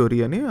ఫ్యామిలీ స్టోరీ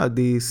అని.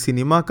 అది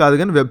సినిమా కాదు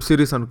కానీ వెబ్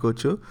సిరీస్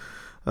అనుకోవచ్చు.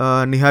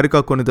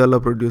 నిహారిక కొనిదెల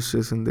ప్రొడ్యూస్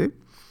చేసింది.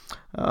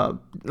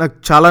 నాకు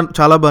చాలా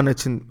చాలా బాగా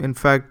నచ్చింది.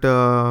 ఇన్ఫ్యాక్ట్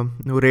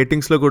నువ్వు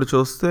రేటింగ్స్లో కూడా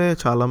చూస్తే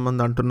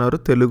చాలామంది అంటున్నారు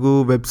తెలుగు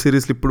వెబ్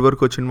సిరీస్లు ఇప్పటి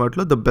వరకు వచ్చిన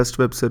వాటిలో ద బెస్ట్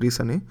వెబ్ సిరీస్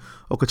అని,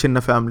 ఒక చిన్న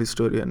ఫ్యామిలీ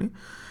స్టోరీ అని.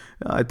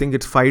 I think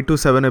it's 5 to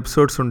 7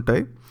 episodes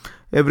ఉంటాయి.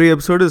 Every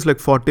episode is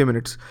like 40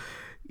 minutes.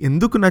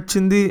 ఎందుకు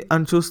నచ్చింది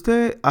అని చూస్తే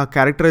ఆ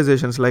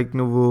క్యారెక్టరైజేషన్స్, లైక్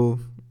నువ్వు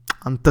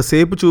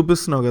అంతసేపు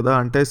చూపిస్తున్నావు కదా,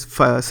 అంటే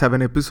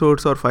 7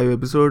 episodes or 5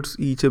 episodes,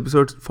 each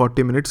episode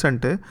 40 minutes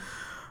అంటే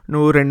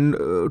నువ్వు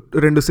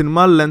రెండు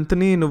సినిమాల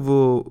లెంత్ని నువ్వు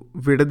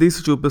విడదీసి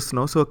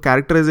చూపిస్తున్నావు. సో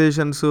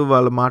క్యారెక్టరైజేషన్స్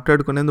వాళ్ళు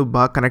మాట్లాడుకునే నువ్వు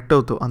బాగా కనెక్ట్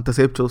అవుతావు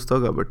అంతసేపు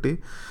చూస్తావు కాబట్టి.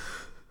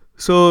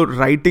 సో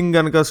రైటింగ్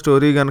కనుక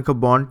స్టోరీ కనుక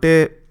బాగుంటే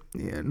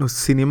నువ్వు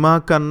సినిమా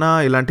కన్నా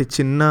ఇలాంటి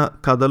చిన్న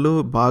కథలు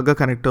బాగా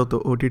కనెక్ట్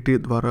అవుతావు ఓటీటీ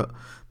ద్వారా.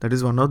 That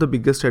is one of the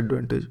biggest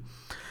advantage.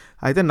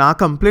 అయితే నా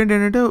కంప్లైంట్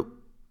ఏంటంటే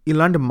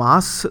ఇలాంటి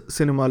మాస్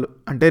సినిమాలు,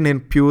 అంటే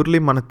నేను ప్యూర్లీ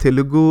మన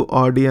తెలుగు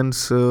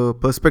ఆడియన్స్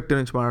పర్స్పెక్టివ్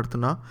నుంచి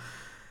మాట్లాడుతున్నా,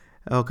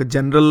 ఒక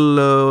జనరల్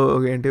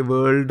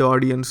వరల్డ్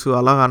ఆడియన్స్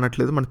అలా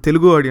అనట్లేదు. మన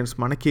తెలుగు ఆడియన్స్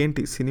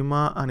మనకేంటి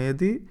సినిమా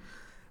అనేది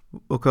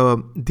ఒక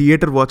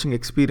థియేటర్ వాచింగ్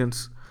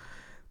ఎక్స్పీరియన్స్.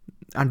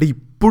 అంటే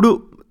ఇప్పుడు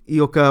ఈ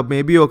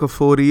మేబీ ఒక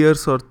 4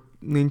 years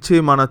నుంచి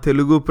మన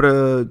తెలుగు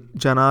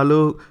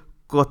జనాలు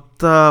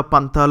కొత్త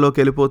పంతాలోకి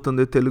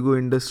వెళ్ళిపోతుంది. తెలుగు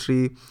ఇండస్ట్రీ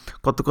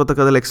కొత్త కొత్త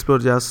కథలు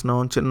ఎక్స్ప్లోర్ చేస్తున్నాం,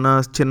 చిన్న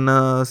చిన్న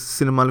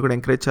సినిమాలు కూడా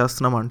ఎంకరేజ్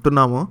చేస్తున్నాం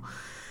అంటున్నాము.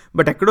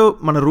 బట్ ఎక్కడో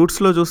మన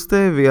రూట్స్లో చూస్తే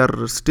we are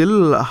still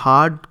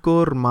hard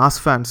core mass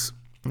fans.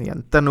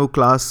 ఎంత నువ్వు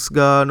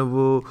క్లాస్గా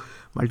నువ్వు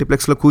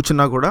మల్టీప్లెక్స్లో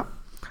కూర్చున్నా కూడా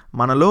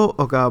మనలో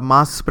ఒక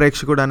మాస్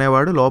ప్రేక్షకుడు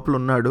అనేవాడు లోపల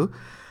ఉన్నాడు.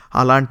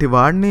 అలాంటి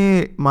వాడిని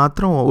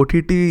మాత్రం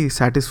ఓటీటీ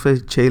సాటిస్ఫై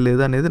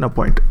చేయలేదు అనేది నా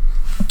పాయింట్.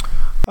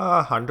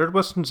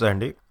 100%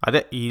 అండి. అదే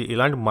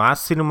ఇలాంటి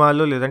మాస్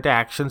సినిమాలు, లేదంటే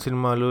యాక్షన్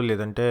సినిమాలు,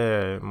 లేదంటే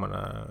మన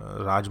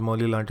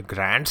రాజమౌళి లాంటి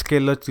గ్రాండ్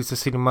స్కేల్లో తీసే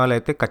సినిమాలు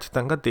అయితే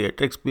ఖచ్చితంగా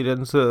థియేటర్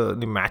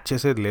ఎక్స్పీరియన్స్ని మ్యాచ్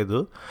చేసేది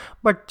లేదు.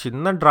 బట్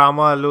చిన్న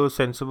డ్రామాలు,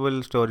 సెన్సిబుల్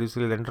స్టోరీస్,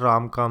 లేదంటే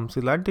రామ్ కామ్స్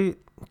ఇలాంటి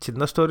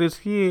చిన్న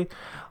స్టోరీస్కి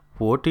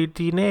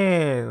ఓటీటీనే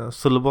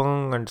సులభం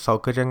అండ్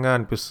సౌకర్యంగా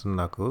అనిపిస్తుంది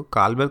నాకు.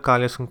 కాలు మీద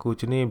కాలేసుకుని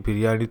కూర్చుని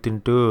బిర్యానీ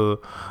తింటూ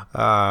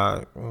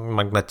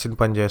మనకు నచ్చిన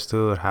పని చేస్తూ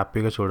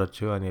హ్యాపీగా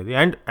చూడొచ్చు అనేది.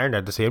 And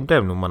at the same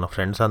time నువ్వు మన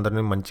ఫ్రెండ్స్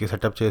అందరినీ మంచిగా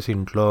సెటప్ చేసి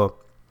ఇంట్లో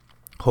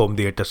హోమ్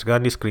థియేటర్స్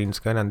కానీ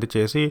స్క్రీన్స్ కానీ అంది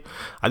చేసి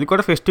అది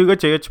కూడా ఫెస్టివ్గా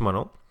చేయొచ్చు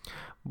మనం.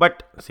 బట్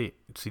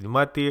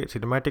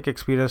సినిమాటిక్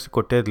ఎక్స్పీరియన్స్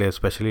కొట్టేది లేదు.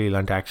 ఎస్పెషలీ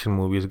ఇలాంటి యాక్షన్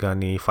మూవీస్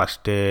కానీ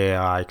ఫస్ట్ డే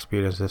ఆ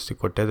ఎక్స్పీరియన్సెస్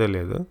కొట్టేదే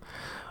లేదు.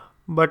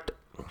 బట్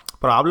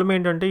ప్రాబ్లం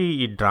ఏంటంటే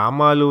ఈ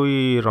డ్రామాలు,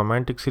 ఈ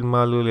రొమాంటిక్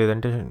సినిమాలు,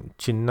 లేదంటే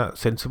చిన్న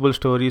సెన్సిబుల్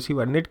స్టోరీస్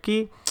ఇవన్నిటికీ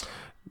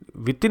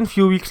విత్ ఇన్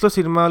ఫ్యూ వీక్స్లో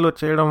సినిమాలు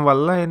వచ్చేయడం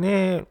వల్లనే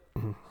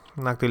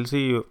నాకు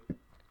తెలిసి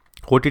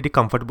ఓటీటీ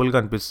కంఫర్టబుల్గా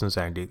అనిపిస్తుంది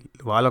శాండీ.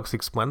 వాళ్ళు ఒక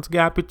 6 months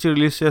గ్యాప్ ఇచ్చి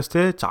రిలీజ్ చేస్తే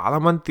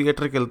చాలామంది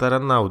థియేటర్కి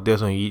వెళ్తారని నా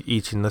ఉద్దేశం. ఈ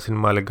చిన్న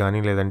సినిమాలకు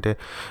కానీ, లేదంటే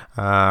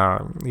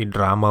ఈ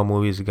డ్రామా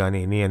మూవీస్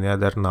కానీ, any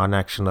other non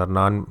action are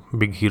non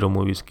big hero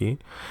మూవీస్కి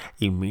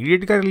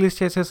ఇమీడియట్గా రిలీజ్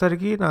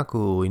చేసేసరికి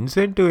నాకు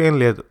ఇన్సెంటివ్ ఏం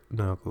లేదు.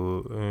 నాకు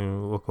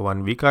ఒక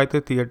 1 week అయితే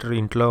థియేటర్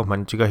ఇంట్లో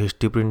మంచిగా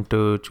హిస్టరీ ప్రింట్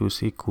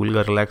చూసి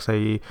కూల్గా రిలాక్స్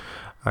అయ్యి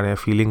అనే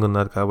ఫీలింగ్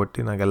ఉన్నది కాబట్టి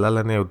నాకు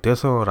వెళ్ళాలనే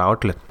ఉద్దేశం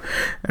రావట్లేదు.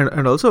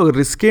 అండ్ ఆల్సో ఒక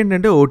రిస్క్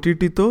ఏంటంటే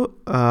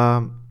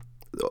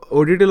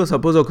ఓటీటీలో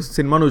సపోజ్ ఒక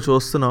సినిమా నువ్వు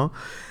చూస్తున్నావు,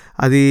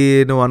 అది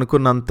నువ్వు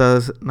అనుకున్నంత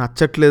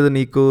నచ్చట్లేదు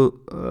నీకు,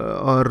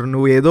 ఆర్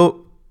నువ్వు ఏదో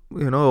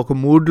ఒక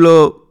మూడ్లో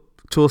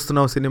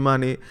చూస్తున్నావు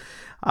సినిమాని,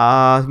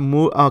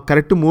 ఆ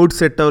కరెక్ట్ మూడ్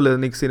సెట్ అవ్వలేదు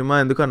నీకు, సినిమా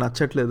ఎందుకు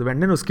నచ్చట్లేదు,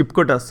 వెంటనే నువ్వు స్కిప్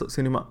కొట్టేస్తావు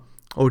సినిమా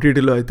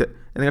ఓటీటీలో అయితే.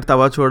 ఎందుకంటే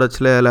తర్వాత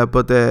చూడొచ్చులే,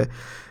 లేకపోతే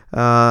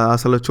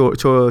అసలు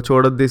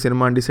చూడొద్ది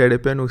సినిమా అని డిసైడ్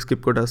అయిపోయి నువ్వు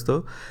స్కిప్ కొట్టేస్తావు.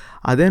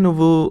 అదే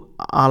నువ్వు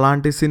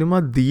అలాంటి సినిమా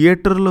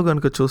థియేటర్లో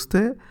కనుక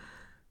చూస్తే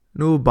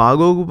నువ్వు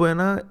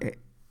బాగోకపోయినా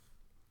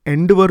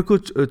ఎండ్ వరకు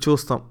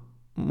చూస్తాం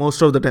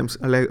మోస్ట్ ఆఫ్ ద టైమ్స్.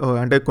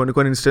 అంటే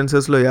కొన్ని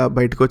ఇన్స్టెన్సెస్లో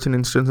బయటకు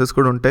వచ్చిన ఇన్స్టెన్సెస్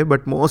కూడా ఉంటాయి,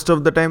 but most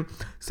of the time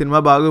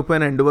cinema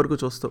బాగోకపోయినా end వరకు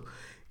చూస్తావు.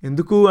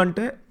 ఎందుకు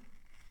అంటే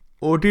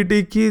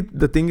ఓటీటీకి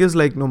ద థింగ్ ఈజ్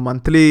లైక్ నువ్వు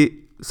మంత్లీ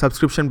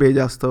సబ్స్క్రిప్షన్ పే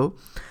చేస్తావు,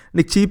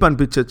 నీకు చీప్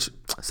అనిపించవచ్చు.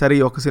 సరే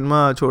ఒక సినిమా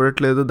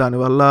చూడట్లేదు,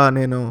 దానివల్ల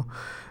నేను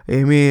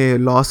ఏమీ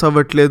లాస్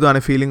అవ్వట్లేదు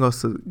అనే ఫీలింగ్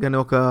వస్తుంది. కానీ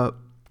ఒక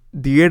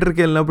థియేటర్కి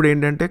వెళ్ళినప్పుడు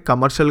ఏంటంటే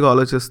కమర్షియల్గా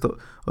ఆలోచిస్తావు,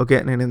 ఓకే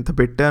నేను ఎంత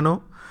పెట్టాను,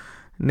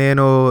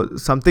 నేను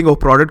సంథింగ్ ఒక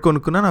ప్రోడక్ట్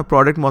కొనుక్కున్నా, నా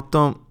ప్రోడక్ట్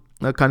మొత్తం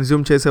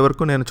కన్జ్యూమ్ చేసే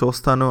వరకు నేను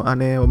చూస్తాను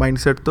అనే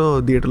మైండ్ సెట్తో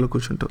థియేటర్లో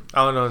కూర్చుంటావు.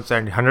 అవునవును సార్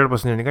అండి,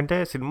 100%. ఎందుకంటే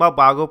సినిమా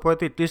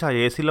బాగోకపోతే అట్లీస్ట్ ఆ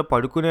ఏసీలో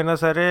పడుకునైనా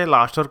సరే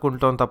లాస్ట్ వరకు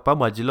ఉంటాం తప్ప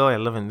మధ్యలో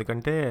వెళ్ళం.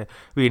 ఎందుకంటే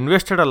we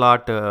invested a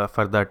lot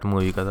for that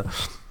movie కదా.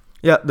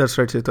 దట్స్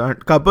రైట్ చేతు.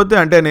 కాకపోతే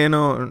అంటే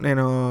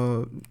నేను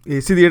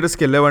ఏసీ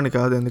థియేటర్స్కి వెళ్ళేవాడిని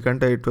కాదు,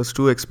 ఎందుకంటే ఇట్ వాస్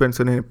టూ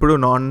ఎక్స్పెన్సివ్. నేను ఎప్పుడు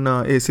నాన్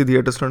ఏసీ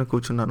థియేటర్స్లోనే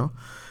కూర్చున్నాను,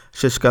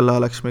 శశికళ,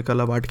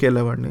 లక్ష్మీకళ వాటికి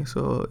వెళ్ళేవాడిని.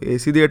 సో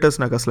ఏసీ థియేటర్స్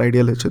నాకు అసలు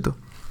ఐడియా లేదు చేతు.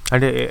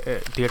 అంటే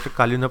థియేటర్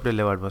ఖాళీ ఉన్నప్పుడు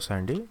వెళ్ళేవాడు బస్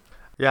అండి.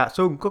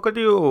 సో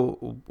ఇంకొకటి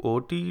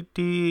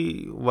ఓటీటీ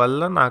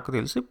వల్ల నాకు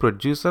తెలిసి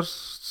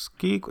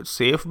ప్రొడ్యూసర్స్కి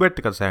సేఫ్ బెట్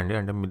కదా అండి.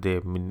 అంటే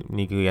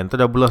నీకు ఎంత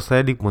డబ్బులు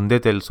వస్తాయో నీకు ముందే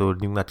తెలుసు,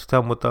 నీకు నచ్చితే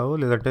అమ్ముతావు,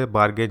 లేదంటే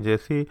బార్గెన్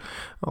చేసి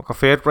ఒక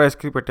ఫేర్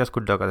ప్రైస్కి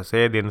పెట్టేసుకుంటావు కదా.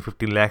 నేను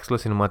 15 lakhsలో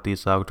సినిమా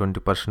తీసావు,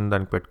 20%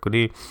 దానికి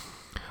పెట్టుకుని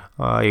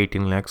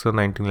 18 lakhs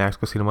 19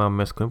 lakhsకు సినిమా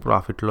అమ్మేసుకుని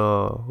ప్రాఫిట్లో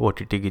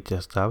ఓటీటీకి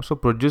ఇచ్చేస్తావు. సో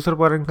ప్రొడ్యూసర్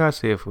పరంగా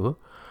సేఫ్.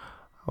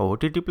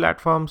 ఓటీటీ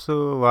ప్లాట్ఫామ్స్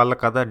వాళ్ళ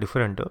కథ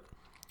డిఫరెంట్.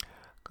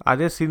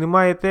 అదే సినిమా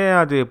అయితే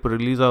అది ఎప్పుడు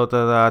రిలీజ్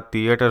అవుతుందా,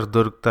 థియేటర్స్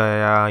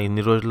దొరుకుతాయా,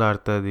 ఎన్ని రోజులు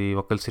ఆడుతుంది,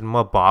 ఒకవేళ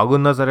సినిమా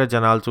బాగున్నా సరే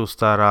జనాలు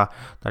చూస్తారా,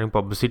 దానికి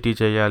పబ్లిసిటీ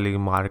చేయాలి,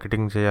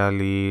 మార్కెటింగ్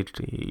చేయాలి,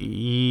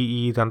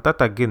 ఇదంతా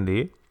తగ్గింది.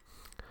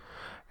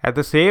 అట్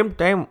ద సేమ్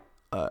టైం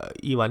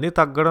ఇవన్నీ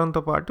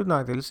తగ్గడంతో పాటు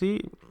నాకు తెలిసి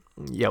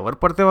ఎవరు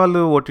పడితే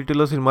వాళ్ళు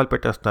ఓటీటీలో సినిమాలు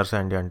పెట్టేస్తున్నారు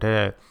సండి. అంటే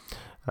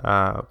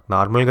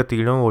నార్మల్గా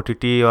తీయడం,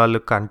 ఓటీటీ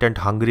వాళ్ళు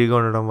కంటెంట్ హంగ్రీగా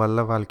ఉండడం వల్ల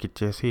వాళ్ళకి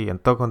ఇచ్చేసి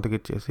ఎంతో కొంతకి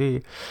ఇచ్చేసి,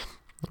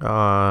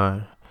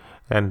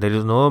 and there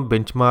is no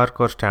bench mark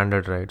or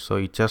standard, right? So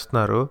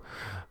ఇచ్చేస్తున్నారు.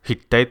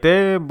 హిట్ అయితే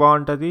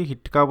బాగుంటుంది,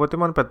 హిట్ కాకపోతే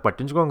మనం పెద్ద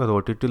పట్టించుకోం కదా.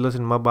 ఓటీటీలో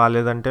సినిమా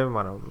బాగాలేదంటే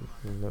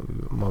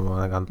మనకు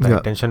అంత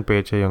అటెన్షన్ పే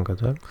చేయం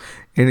కదా.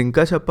 నేను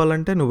ఇంకా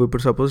చెప్పాలంటే, నువ్వు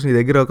ఇప్పుడు సపోజ్ నీ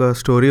దగ్గర ఒక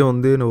స్టోరీ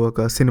ఉంది, నువ్వు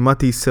ఒక సినిమా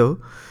తీసావు,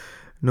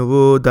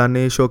 నువ్వు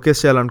దాన్ని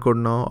షోకేస్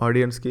చేయాలనుకుంటున్నావు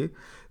ఆడియన్స్కి.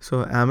 సో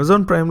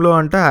అమెజాన్ ప్రైమ్లో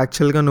అంటే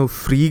యాక్చువల్గా నువ్వు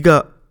ఫ్రీగా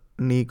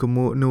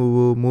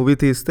నువ్వు మూవీ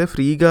తీస్తే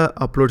ఫ్రీగా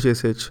అప్లోడ్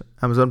చేసేయచ్చు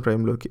అమెజాన్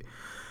ప్రైమ్లోకి.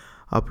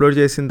 అప్లోడ్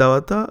చేసిన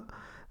తర్వాత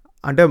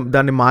అంటే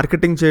దాన్ని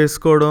మార్కెటింగ్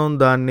చేసుకోవడం,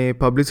 దాన్ని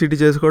పబ్లిసిటీ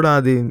చేసుకోవడం,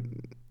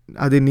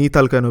 అది నీ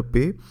తలకాయ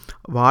నొప్పి.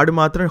 వాడు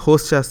మాత్రం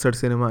హోస్ట్ చేస్తాడు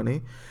సినిమాని,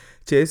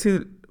 చేసి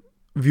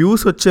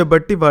వ్యూస్ వచ్చే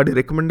బట్టి వాడి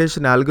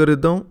రికమెండేషన్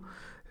ఆల్గోరిథం,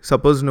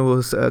 సపోజ్ నువ్వు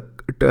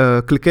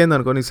క్లిక్ అయింది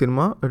అనుకో నీ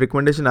cinema,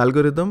 recommendation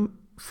algorithm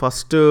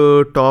first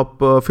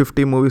top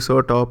 50 మూవీసో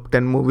top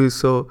 10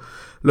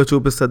 మూవీస్లో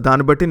చూపిస్తుంది.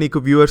 దాన్ని బట్టి నీకు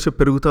వ్యూవర్షిప్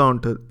పెరుగుతూ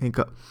ఉంటుంది.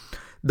 ఇంకా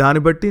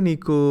దాన్ని బట్టి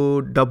నీకు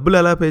డబ్బులు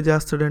ఎలా పే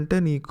చేస్తాడంటే,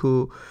 నీకు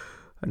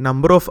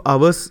నంబర్ ఆఫ్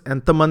అవర్స్,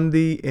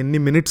 ఎంతమంది ఎన్ని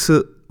మినిట్స్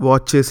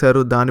వాచ్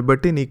చేశారు దాన్ని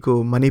బట్టి నీకు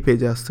మనీ పే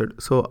చేస్తాడు.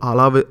 సో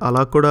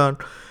అలా కూడా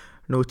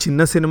నువ్వు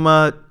చిన్న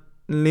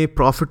సినిమాని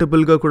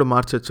ప్రాఫిటబుల్గా కూడా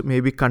మార్చచ్చు.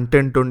 మేబీ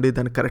కంటెంట్ ఉండి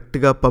దాన్ని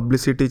కరెక్ట్గా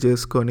పబ్లిసిటీ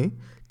చేసుకొని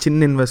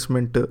చిన్న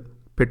ఇన్వెస్ట్మెంట్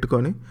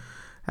పెట్టుకొని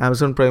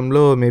Amazon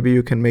ప్రైమ్లో maybe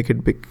you can make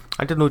it big.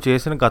 అంటే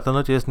నువ్వు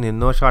గతంలో చేసిన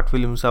ఎన్నో షార్ట్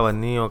ఫిల్మ్స్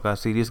అవన్నీ ఒక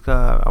సిరీస్గా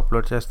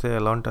అప్లోడ్ చేస్తే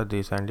ఎలా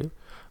ఉంటుంది సండి?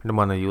 అంటే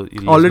మన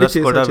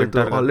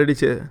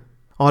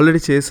ఆల్రెడీ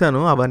చేశాను,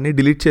 అవన్నీ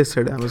డిలీట్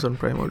చేస్తాడు అమెజాన్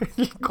ప్రైమ్.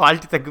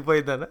 క్వాలిటీ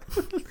తగ్గిపోయిందా?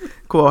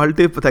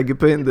 క్వాలిటీ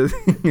తగ్గిపోయింది,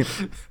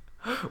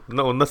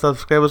 ఉన్న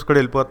సబ్స్క్రైబర్స్ కూడా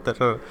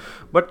వెళ్ళిపోతారు.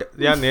 బట్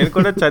నేను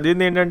కూడా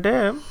చదివింది ఏంటంటే,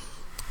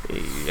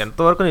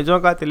 ఎంతవరకు నిజమో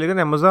కాదు తెలియదు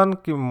కానీ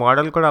అమెజాన్కి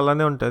మోడల్ కూడా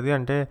అలానే ఉంటుంది.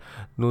 అంటే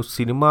నువ్వు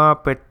సినిమా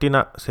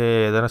పెట్టిన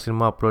ఏదైనా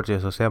సినిమా అప్లోడ్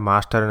చేస్తే,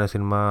 మాస్టర్ అనే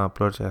సినిమా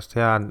అప్లోడ్ చేస్తే,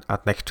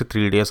 నెక్స్ట్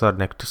 3 days ఆర్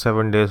నెక్స్ట్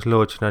 7 daysలో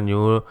వచ్చిన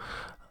new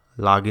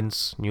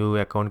logins, new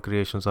account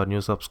creations are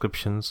new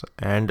subscriptions,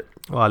 and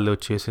వాళ్ళు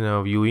చేసిన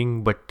వ్యూయింగ్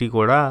బట్టి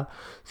కూడా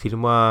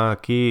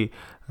సినిమాకి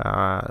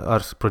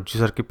ఆర్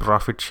ప్రొడ్యూసర్కి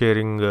ప్రాఫిట్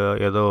షేరింగ్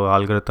ఏదో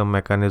ఆల్గరిథం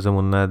మెకానిజం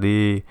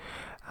ఉన్నది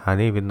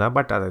అని విన్నా.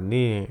 బట్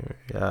అదన్నీ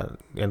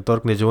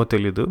ఎంతవరకు నిజమో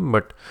తెలీదు.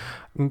 బట్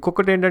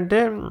ఇంకొకటి ఏంటంటే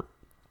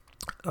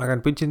నాకు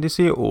అనిపించింది,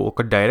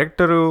 ఒక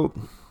డైరెక్టరు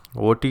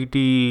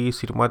ఓటీటీ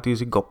సినిమా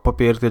తీసి గొప్ప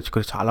పేరు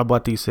తెచ్చుకొని చాలా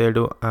బాగా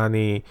తీసాడు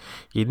అని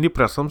ఎన్ని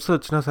ప్రశంసలు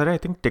వచ్చినా సరే, ఐ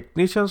థింక్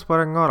టెక్నీషియన్స్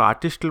పరంగా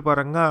ఆర్టిస్టుల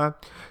పరంగా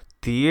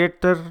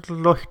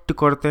థియేటర్లో హిట్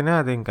కొడితేనే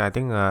అది ఇంకా I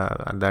think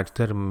that's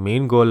there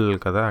main goal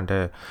కదా. అంటే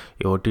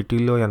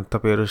ఓటీటీలో ఎంత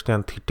పేరు వచ్చినా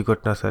ఎంత హిట్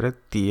కొట్టినా సరే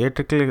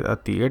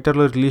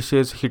థియేటర్లో రిలీజ్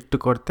చేసి హిట్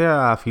కొడితే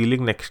ఆ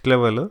feeling next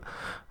level.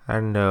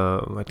 And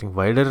I think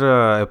wider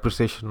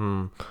appreciation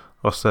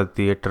వస్తుంది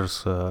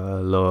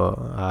థియేటర్స్లో,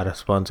 ఆ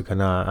రెస్పాన్స్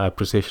కానీ ఆ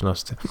అప్రిసియేషన్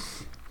వస్తే.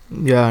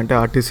 అంటే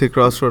ఆర్టీసీ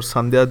క్రాస్ రోడ్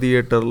సంధ్యా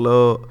థియేటర్లో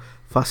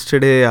ఫస్ట్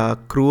డే ఆ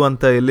క్రూ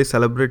అంతా వెళ్ళి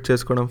సెలబ్రేట్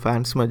చేసుకోవడం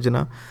ఫ్యాన్స్ మధ్యన,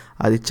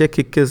 అది ఇచ్చే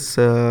కిక్ ఇస్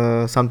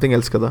సంథింగ్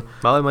ఎల్స్ కదా.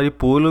 మరి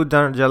పూలు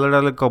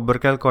జల్లడాలు,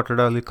 కొబ్బరికాయలు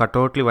కొట్టడాలు,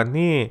 కటౌట్లు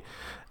ఇవన్నీ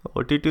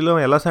ఓటీటీలో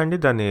ఎలా అండి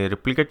దాన్ని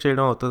రిప్లికేట్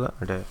చేయడం అవుతుందా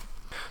అంటే?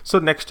 సో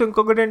నెక్స్ట్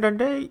ఇంకొకటి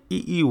ఏంటంటే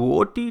ఈ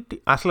ఓటీటీ,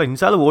 అసలు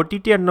ఇన్నిసార్లు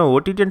ఓటీటీ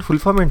అంటే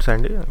ఫుల్ ఫామ్ ఏంటి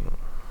అండి?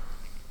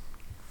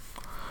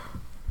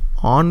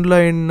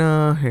 ఆన్లైన్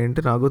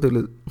ఏంటి నాకు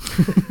తెలియదు.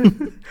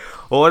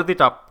 Over the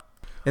top.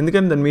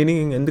 ఎందుకని దాని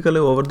మీనింగ్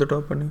ఎందుకలే ఓవర్ ద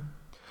టాప్ అని?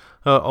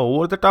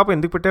 ఓవర్ ద టాప్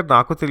ఎందుకు పెట్టారు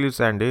నాకు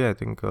తెలియదు అండి. ఐ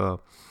థింక్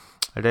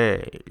అంటే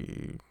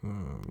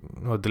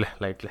వద్దులే,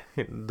 లైట్లే,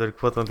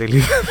 దొరికిపోతాం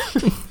తెలియదు.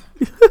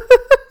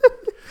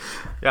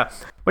 యా,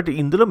 బట్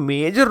ఇందులో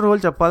మేజర్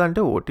రోల్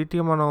చెప్పాలంటే ఓటీటీ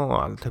మనం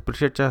అంత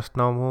అప్రిషియేట్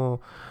చేస్తున్నాము,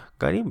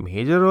 కానీ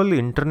మేజర్ రోల్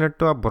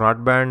ఇంటర్నెట్, ఆ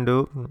బ్రాడ్బ్యాండ్,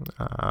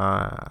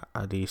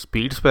 అది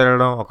స్పీడ్స్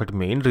పెరగడం ఒకటి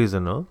main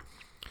reason.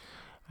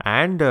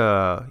 And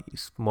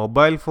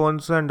mobile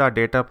phones and ఆ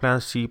డేటా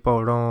ప్లాన్స్ చీప్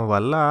అవడం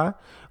వల్ల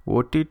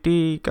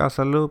ఓటీటీకి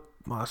అసలు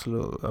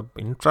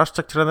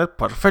ఇన్ఫ్రాస్ట్రక్చర్ అనేది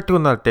పర్ఫెక్ట్గా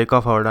ఉంది టేక్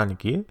ఆఫ్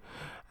అవ్వడానికి.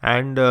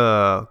 అండ్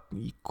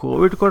ఈ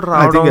కోవిడ్ కూడా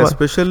రావడం,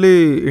 ఎస్పెషల్లీ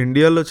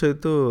ఇండియాలో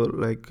చేతు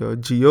లైక్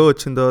జియో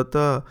వచ్చిన తర్వాత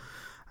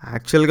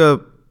యాక్చువల్గా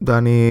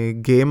దాని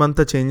గేమ్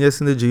అంతా చేంజ్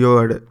చేసింది జియో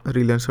వాడే,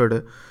 రిలయన్స్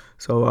వాడే.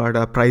 సో వాడు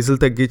ఆ ప్రైజులు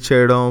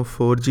తగ్గించేయడం,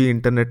 4G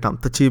ఇంటర్నెట్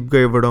అంత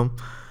చీప్గా ఇవ్వడం,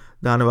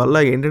 దానివల్ల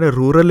ఏంటంటే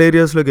రూరల్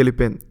ఏరియాస్లోకి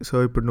వెళ్ళిపోయింది. సో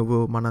ఇప్పుడు నువ్వు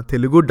మన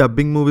తెలుగు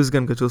డబ్బింగ్ మూవీస్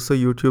కనుక చూస్తే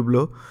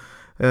యూట్యూబ్లో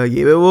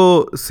ఏవేవో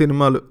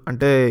సినిమాలు,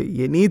 అంటే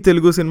ఎనీ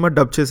తెలుగు సినిమా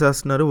డబ్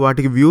చేసేస్తున్నారు,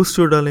 వాటికి వ్యూస్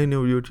చూడాలి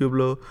నువ్వు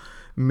యూట్యూబ్లో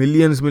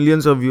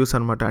మిలియన్స్ ఆఫ్ వ్యూస్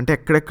అనమాట. అంటే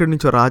ఎక్కడెక్కడి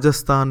నుంచో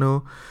రాజస్థాను,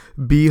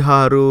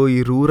 బీహారు, ఈ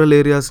రూరల్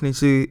ఏరియాస్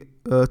నుంచి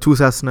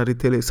చూసేస్తున్నారు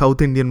ఈ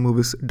south Indian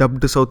movies,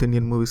 dubbed south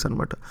Indian movies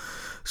అనమాట.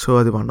 సో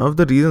అది వన్ ఆఫ్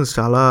ద రీజన్స్.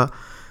 చాలా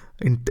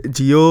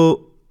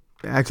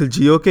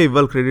జియోకే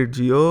ఇవ్వాలి క్రెడిట్.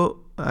 జియో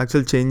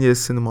యాక్చువల్ చేంజ్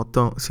చేసింది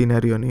మొత్తం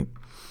సీనారియోని.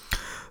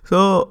 సో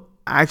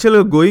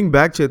యాక్చువల్గా గోయింగ్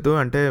బ్యాక్ చేతు,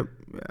 అంటే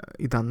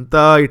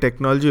ఇదంతా ఈ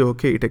టెక్నాలజీ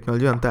ఓకే, ఈ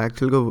టెక్నాలజీ అంతా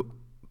యాక్చువల్గా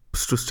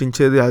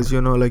సృష్టించేది యాజ్ యూ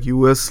నో లైక్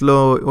యూఎస్లో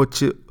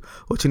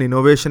వచ్చిన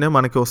ఇన్నోవేషనే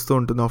మనకి వస్తూ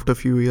ఉంటుంది after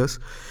few years.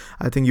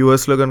 I think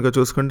యూఎస్లో కనుక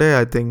చూసుకుంటే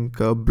ఐ థింక్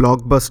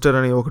బ్లాక్ బస్టర్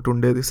అని ఒకటి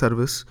ఉండేది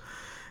సర్వీస్.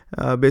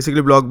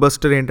 బేసిక్లీ బ్లాక్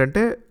బస్టర్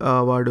ఏంటంటే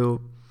వాడు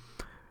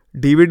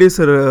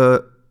డివిడీస్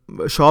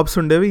షాప్స్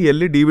ఉండేవి,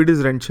 వెళ్ళి డివిడీస్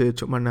రెంట్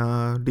చేయొచ్చు, మన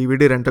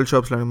డివిడీ రెంటల్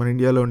షాప్స్లో మన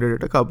ఇండియాలో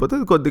ఉండేటట్టు. కాకపోతే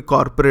కొద్ది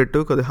కార్పొరేట్,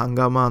 కొద్ది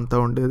హంగామా అంతా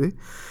ఉండేది.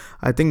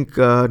 ఐ థింక్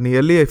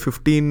నియర్లీ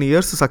 15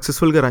 years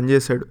సక్సెస్ఫుల్గా రన్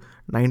చేశాడు.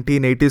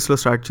 1980sలో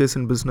స్టార్ట్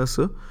చేసిన బిజినెస్.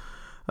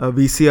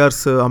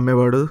 వీసీఆర్స్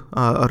అమ్మేవాడు,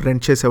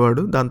 రెంట్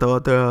చేసేవాడు. దాని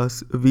తర్వాత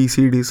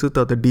వీసీడీస్,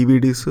 తర్వాత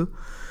డివిడీస్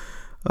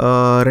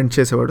రెంట్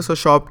చేసేవాడు. సో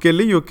షాప్కి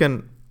వెళ్ళి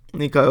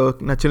నీకు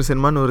నచ్చిన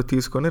సినిమా నువ్వు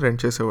తీసుకొని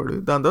రెంట్ చేసేవాడు.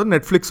 దాని తర్వాత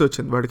నెట్ఫ్లిక్స్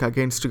వచ్చింది వాడికి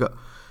అగెయిన్స్ట్గా.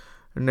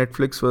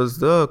 Netflix was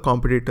the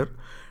competitor.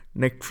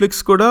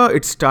 Netflix కూడా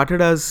it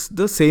started as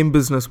the same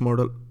business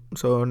model.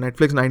 So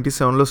Netflix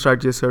 97లో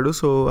start చేశాడు.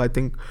 సో ఐ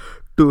థింక్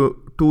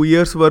 2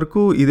 years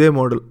వరకు ఇదే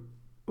మోడల్,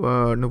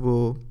 నువ్వు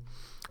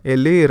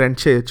వెళ్ళి రెంట్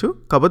చేయొచ్చు.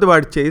 కాకపోతే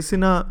వాడు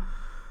చేసిన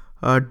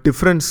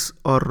డిఫరెన్స్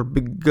ఆర్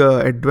బిగ్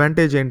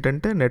అడ్వాంటేజ్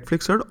ఏంటంటే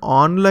నెట్ఫ్లిక్స్ వాడు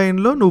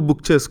ఆన్లైన్లో నువ్వు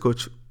బుక్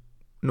చేసుకోవచ్చు.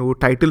 నువ్వు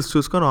టైటిల్స్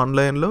చూసుకొని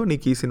ఆన్లైన్లో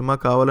నీకు ఈ సినిమా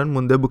కావాలని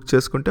ముందే బుక్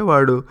చేసుకుంటే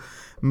వాడు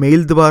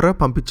మెయిల్ ద్వారా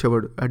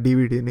పంపించేవాడు ఆ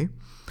డివిడీని.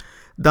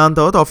 దాని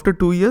తర్వాత after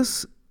 2 years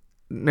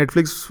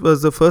Netflix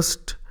was the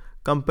first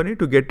company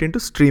to get into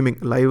streaming,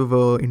 live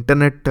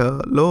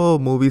ఇంటర్నెట్లో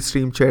మూవీ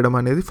స్ట్రీమ్ చేయడం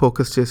అనేది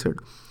ఫోకస్ చేశాడు.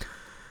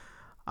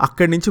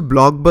 అక్కడి నుంచి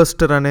బ్లాక్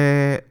బస్టర్ అనే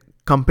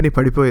కంపెనీ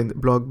పడిపోయింది.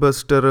 బ్లాక్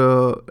బస్టర్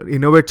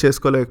ఇన్నోవేట్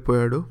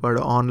చేసుకోలేకపోయాడు. వాడు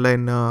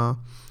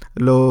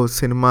ఆన్లైన్లో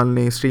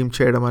సినిమాల్ని స్ట్రీమ్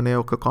చేయడం అనే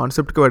ఒక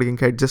కాన్సెప్ట్కి వాడికి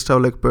ఇంకా అడ్జస్ట్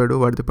అవ్వలేకపోయాడు,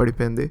 వాడిది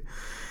పడిపోయింది.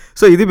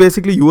 సో ఇది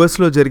బేసిక్లీ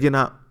యూఎస్లో జరిగిన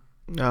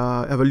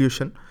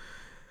ఎవల్యూషన్.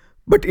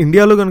 బట్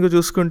ఇండియాలో కనుక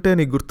చూసుకుంటే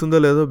నీకు గుర్తుందో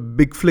లేదో,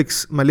 బిగ్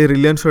ఫ్లిక్స్, మళ్ళీ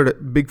రిలయన్స్ వాడే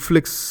బిగ్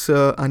ఫ్లిక్స్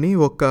అని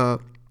ఒక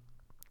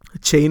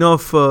చైన్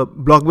ఆఫ్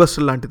బ్లాక్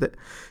బస్టర్ లాంటిదే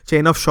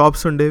చైన్ ఆఫ్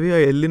షాప్స్ ఉండేవి.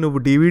 వెళ్ళి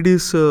నువ్వు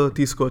డివిడీస్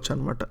తీసుకోవచ్చు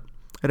అనమాట,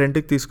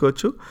 రెంట్కి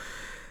తీసుకోవచ్చు.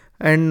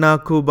 అండ్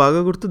నాకు బాగా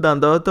గుర్తు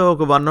దాని తర్వాత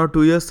ఒక 1 or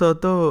 2 years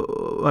తర్వాత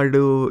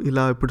వాడు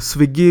ఇలా ఇప్పుడు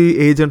స్విగ్గీ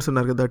ఏజెంట్స్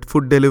ఉన్నారు కదా,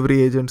 ఫుడ్ డెలివరీ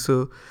ఏజెంట్స్,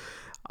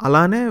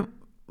 అలానే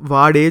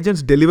వాడి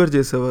ఏజెంట్స్ డెలివర్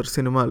చేసేవారు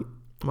సినిమాలు.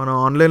 మనం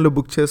ఆన్లైన్లో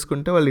బుక్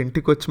చేసుకుంటే వాళ్ళు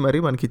ఇంటికి వచ్చి మరీ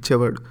మనకి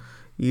ఇచ్చేవాడు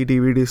ఈ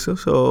డివిడీస్.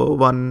 సో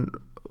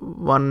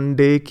వన్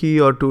డేకి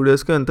ఆర్ 2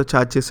 daysకి ఎంత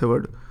ఛార్జ్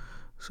చేసేవాడు.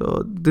 So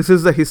this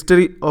is the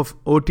history of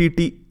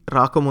OTT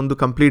రాకముందు,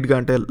 కంప్లీట్గా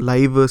అంటే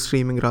లైవ్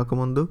స్ట్రీమింగ్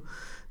రాకముందు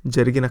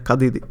జరిగిన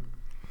కథ ఇది.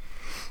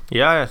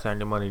 ఎస్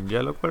అండి, మన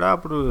ఇండియాలో కూడా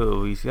అప్పుడు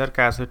వీసీఆర్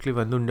క్యాసెట్లు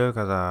ఇవన్నీ ఉండేవి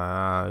కదా,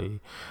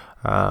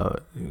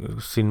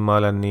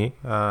 సినిమాలన్నీ.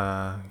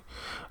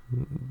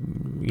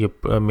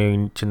 మేము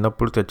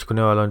చిన్నప్పుడు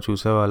తెచ్చుకునే వాళ్ళం,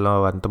 చూసేవాళ్ళం,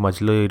 అంత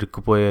మధ్యలో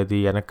ఇరుక్కుపోయేది,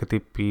 వెనక్కి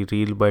తిప్పి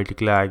రీల్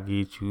బయటికి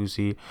లాగి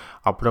చూసి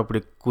అప్పుడప్పుడు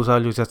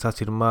ఎక్కువసార్లు చూసేస్తే ఆ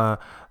సినిమా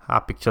ఆ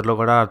పిక్చర్లో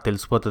కూడా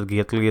తెలిసిపోతుంది,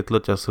 గీతలు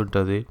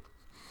వచ్చేస్తుంటుంది.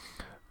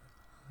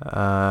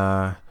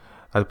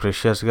 అది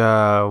ప్రెషియస్గా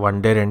 1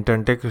 day రెంట్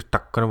అంటే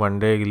టక్కున 1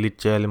 day ఇల్లు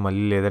ఇచ్చేయాలి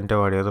మళ్ళీ, లేదంటే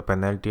వాడు ఏదో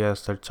పెనాల్టీ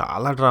వేస్తాడు.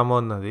 చాలా డ్రామా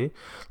ఉన్నది.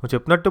 నువ్వు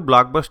చెప్పినట్టు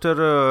బ్లాక్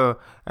బస్టర్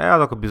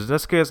అదొక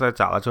బిజినెస్ కేస్, అది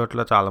చాలా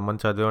చోట్ల చాలామంది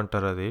చదివి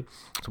ఉంటారు అది.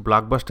 సో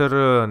బ్లాక్ బస్టర్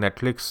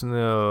నెట్ఫ్లిక్స్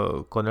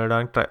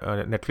కొనడానికి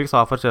నెట్ఫ్లిక్స్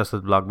ఆఫర్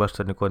చేస్తుంది బ్లాక్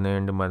బస్టర్ని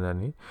కొనేయండి మరి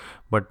అని,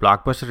 బట్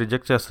బ్లాక్ బస్టర్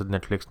రిజెక్ట్ చేస్తుంది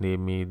నెట్ఫ్లిక్స్ని.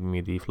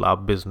 మీది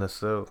ఫ్లాప్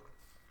బిజినెస్,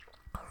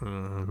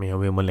 మేము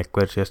మిమ్మల్ని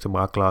ఎక్వైర్ చేస్తే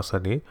మా క్లాస్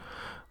అని.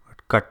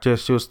 కట్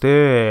చేసి చూస్తే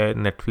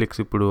నెట్ఫ్లిక్స్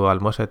ఇప్పుడు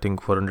almost I think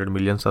 400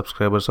 million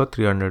subscribers,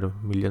 300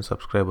 million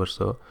subscribers.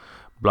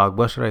 Block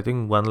buster I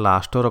think 1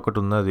 last hour ఒకటి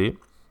ఉన్నది.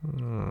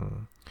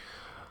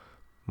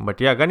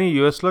 బట్ కానీ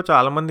యూఎస్లో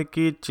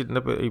చాలామందికి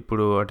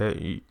ఇప్పుడు అంటే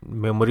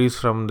మెమరీస్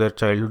ఫ్రమ్ దర్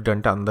చైల్డ్హుడ్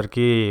అంటే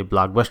అందరికీ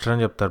బ్లాక్ బస్టర్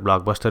అని చెప్తారు.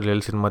 బ్లాక్ బస్టర్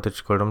వెళ్ళి సినిమా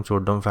తెచ్చుకోవడం,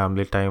 చూడడం,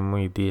 ఫ్యామిలీ టైం,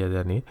 ఇది అది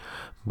అని.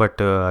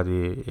 బట్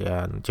అది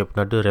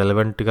చెప్పినట్టు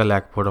రెలవెంట్గా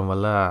లేకపోవడం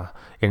వల్ల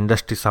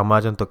ఇండస్ట్రీ,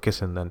 సమాజం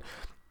తొక్కేసిందని.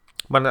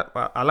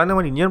 అలానే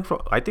మన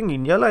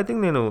ఇండియాలో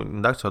నేను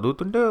ఇందాక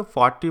చదువుతుంటే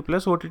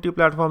 40+ ఓటీటీ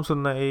ప్లాట్ఫామ్స్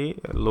ఉన్నాయి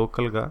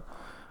లోకల్గా.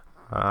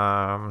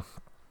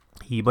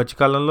 ఈ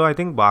మధ్యకాలంలో ఐ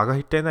థింక్ బాగా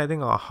హిట్ అయింది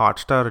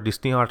హాట్స్టార్,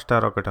 డిస్నీ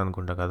హాట్స్టార్ ఒకటి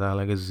అనుకుంటా కదా,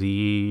 అలాగే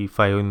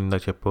ZEE5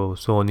 ఇందాక చెప్పు,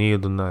 సోనీ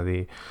ఇది ఉన్నది,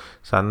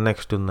 సన్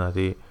నెక్స్ట్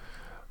ఉన్నది,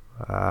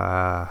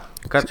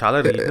 ఇంకా చాలా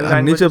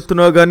అన్నీ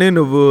చెప్తున్నావు. కానీ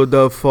నువ్వు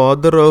the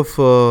father of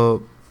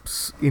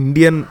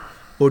Indian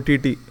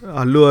OTT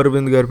Allu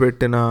Aravind garu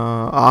పెట్టిన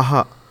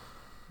ఆహా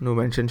నువ్వు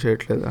మెన్షన్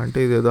చేయట్లేదు. అంటే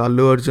ఇదేదో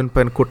అల్లు అర్జున్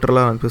పైన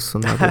కుట్రలా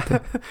అనిపిస్తుంది.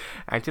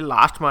 యాక్చువల్లీ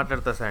లాస్ట్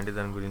మాట్లాడతా అండి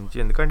దాని గురించి,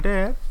 ఎందుకంటే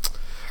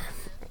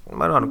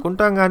మనం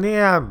అనుకుంటాం కానీ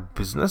ఆ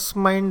బిజినెస్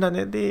మైండ్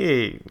అనేది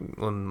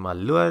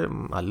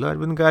అల్లు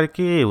అరవింద్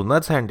గారికి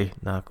ఉన్నది అండి.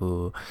 నాకు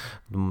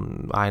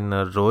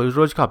ఆయన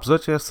రోజుకి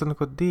అబ్జర్వ్ చేస్తున్న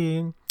కొద్దీ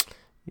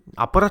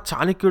అపర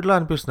చాణక్యుడిలో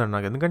అనిపిస్తున్నాడు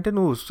నాకు. ఎందుకంటే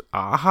నువ్వు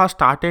ఆహా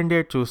స్టార్ట్ అయిన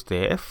డేట్ చూస్తే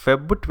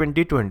Feb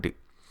 2020,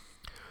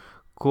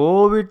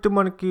 కోవిడ్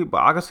మనకి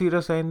బాగా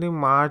సీరియస్ అయింది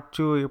March,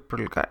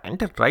 April.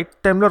 అంటే రైట్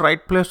టైంలో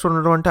రైట్ ప్లేస్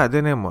ఉండడం అంటే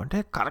అదేనేమో, అంటే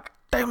కరెక్ట్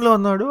టైంలో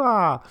ఉన్నాడు.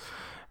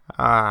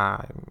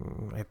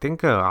 I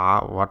think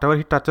whatever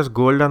he touches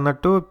gold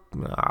అన్నట్టు.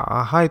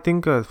 Aha I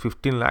think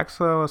 15 lakhs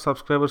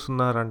subscribers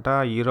ఉన్నారంట.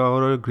 హీరో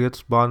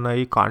గ్రేట్స్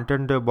బాగున్నాయి,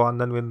 కాంటెంట్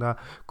బాగుందని విన్నా,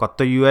 కొత్త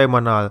UI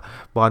మన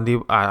బాగుంది.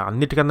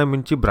 అన్నిటికన్నా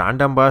మించి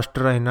బ్రాండ్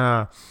అంబాసిడర్ అయిన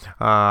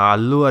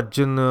అల్లు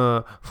అర్జున్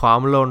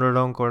ఫామ్లో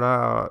ఉండడం కూడా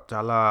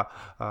చాలా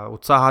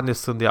ఉత్సాహాన్ని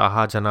ఇస్తుంది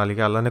ఆహా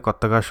జనాలకి. అలానే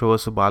కొత్తగా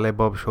షోస్,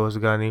 బాలయ్య బాబు షోస్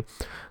కానీ,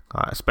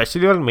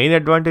 ఎస్పెషల్లీ వాళ్ళ మెయిన్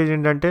అడ్వాంటేజ్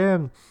ఏంటంటే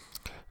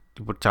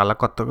ఇప్పుడు చాలా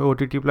కొత్తగా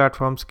ఓటీటీ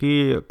ప్లాట్ఫామ్స్కి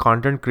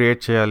కాంటెంట్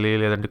క్రియేట్ చేయాలి,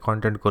 లేదంటే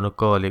కాంటెంట్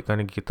కొనుక్కోవాలి.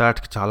 కానీ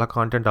గీతాకి చాలా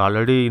కాంటెంట్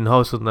ఆల్రెడీ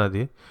ఇన్హౌస్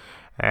ఉన్నది.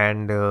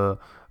 అండ్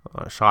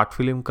షార్ట్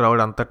ఫిలిం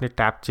క్రౌడ్ అంతటిని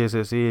ట్యాప్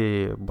చేసేసి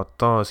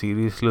మొత్తం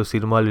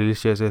సినిమాలు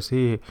రిలీజ్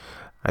చేసేసి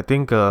I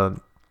think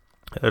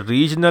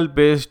regional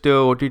based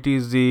OTT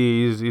is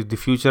the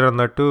future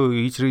అన్నట్టు.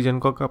 ఈచ్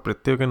రీజన్కి ఒక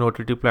ప్రత్యేకమైన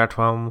ఓటీటీ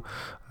ప్లాట్ఫామ్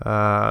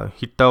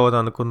హిట్ అవ్వదు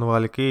అనుకున్న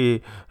వాళ్ళకి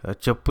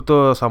చెప్పుతో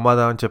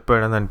సమాధానం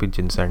చెప్పాడని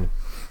అనిపించింది సార్.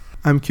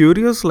 ఐఎమ్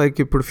క్యూరియస్, లైక్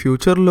ఇప్పుడు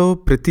ఫ్యూచర్లో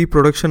ప్రతి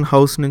ప్రొడక్షన్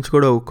హౌస్ నుంచి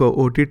కూడా ఒక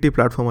ఓటీటీ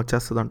ప్లాట్ఫామ్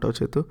వచ్చేస్తుంది అంటావు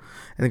చేతు.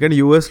 ఎందుకంటే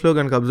యూఎస్లో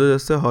కనుక అబ్జర్వ్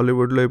చేస్తే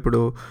హాలీవుడ్లో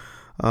ఇప్పుడు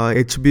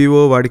HBO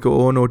వాడికి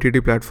ఓన్ ఓటీటీ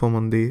ప్లాట్ఫామ్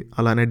ఉంది.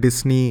 అలానే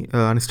డిస్నీ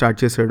అని స్టార్ట్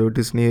చేశాడు.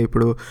 డిస్నీ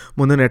ఇప్పుడు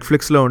ముందు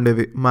నెట్ఫ్లిక్స్లో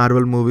ఉండేవి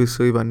మార్వెల్ మూవీస్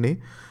ఇవన్నీ,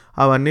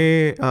 అవన్నీ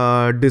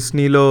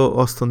డిస్నీలో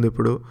వస్తుంది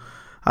ఇప్పుడు.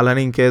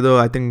 అలానే ఇంకేదో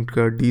ఐ థింక్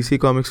DC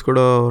కామిక్స్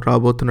కూడా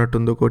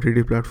రాబోతున్నట్టుంది ఒక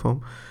ఓటీటీ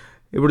ప్లాట్ఫామ్.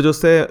 ఇప్పుడు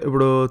చూస్తే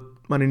ఇప్పుడు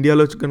మన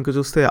ఇండియాలో కనుక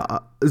చూస్తే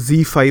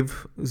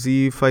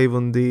Z5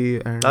 ఉంది,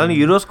 అండ్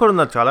హీరోస్ కూడా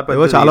ఉన్నారు,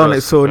 చాలా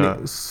ఉన్నాయి. సోనీ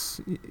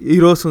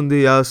హీరోస్ ఉంది,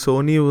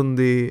 సోనీ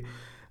ఉంది.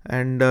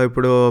 అండ్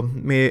ఇప్పుడు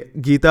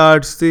గీతా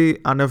ఆర్ట్స్ది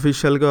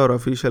అన్అఫీషియల్గా ఆర్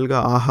అఫీషియల్గా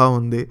ఆహా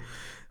ఉంది.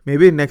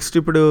 మేబీ నెక్స్ట్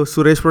ఇప్పుడు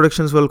సురేష్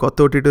ప్రొడక్షన్స్ వాళ్ళు కొత్త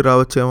ఓటీటీ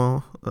రావచ్చేమో,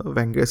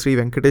 శ్రీ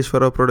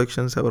వెంకటేశ్వర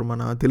ప్రొడక్షన్స్ ఎవరు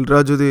మన దిల్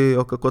రాజుది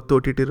ఒక కొత్త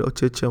ఓటీటీ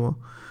వచ్చేమో.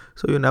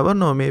 So you never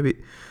know maybe.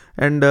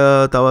 And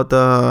తర్వాత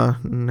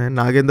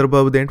నాగేంద్ర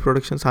బాబుది ఏంటి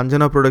productions,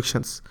 Anjana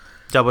productions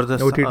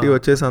Jabardasth OTT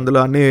వచ్చేసి అందులో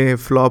అన్ని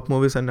ఫ్లాప్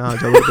మూవీస్ అన్ని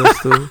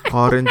జబర్దస్త్,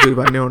 ఆరెంజ్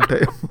ఇవన్నీ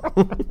ఉంటాయి.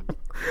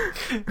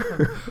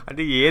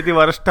 అంటే ఏది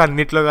వరస్ట్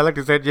అన్నిట్లో గల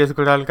డిసైడ్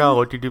చేసుకోవడానికి ఆ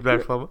ఓటీటీ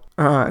ప్లాట్ఫామ్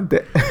అంతే.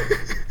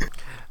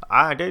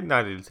 అంటే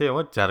నాకు తెలిసి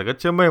ఏమో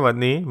జరగచ్చేమో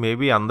ఇవన్నీ.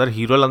 మేబీ అందరు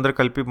హీరోలు అందరు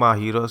కలిపి మా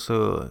హీరోస్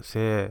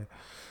సే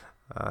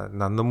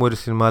నందమూరి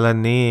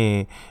సినిమాలన్నీ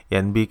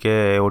ఎన్బీకే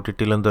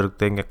ఓటీటీలో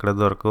దొరుకుతాయి, ఇంకెక్కడ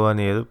దొరకవు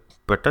అని ఏదో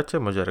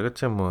పెట్టచ్చేమో,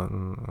 జరగచ్చేమో.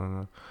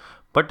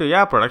 బట్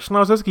ప్రొడక్షన్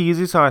హౌసెస్కి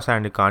ఈజీ సాస్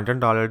అండి,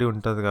 కాంటెంట్ ఆల్రెడీ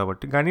ఉంటుంది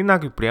కాబట్టి. కానీ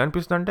నాకు ఇప్పుడు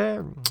ఏమనిపిస్తుంది అంటే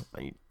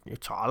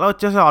చాలా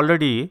వచ్చేసాయి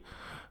ఆల్రెడీ,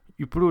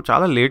 ఇప్పుడు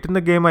చాలా late in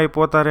the game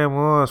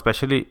అయిపోతారేమో,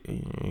 especially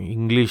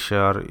English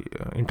are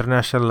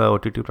international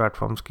OTT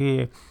ప్లాట్ఫామ్స్కి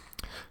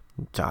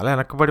చాలా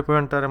వెనక్కబడిపోయి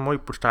ఉంటారేమో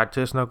ఇప్పుడు స్టార్ట్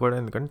చేసినా కూడా.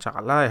 ఎందుకంటే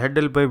చాలా హెడ్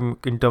వెళ్ళిపోయి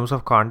ఇన్ టర్మ్స్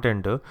ఆఫ్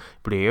కాంటెంట్.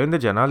 ఇప్పుడు ఏమైంది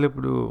జనాలు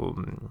ఇప్పుడు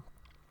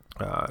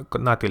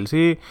నాకు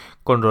తెలిసి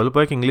కొన్ని రోజుల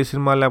పైకి ఇంగ్లీష్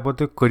సినిమాలు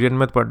లేకపోతే కొరియన్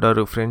మీద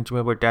పడ్డారు, ఫ్రెంచ్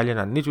మీద,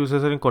 ఇటాలియన్ అన్నీ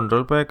చూసేసరికి కొన్ని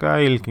రోజుల పైక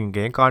వీళ్ళకి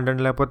ఇంకేం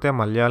కాంటెంట్ లేకపోతే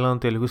మలయాళం,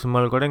 తెలుగు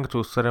సినిమాలు కూడా ఇంకా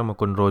చూస్తారేమో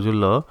కొన్ని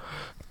రోజుల్లో.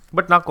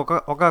 బట్ నాకు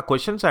ఒక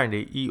క్వశ్చన్స్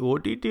అండి, ఈ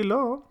ఓటీటీలో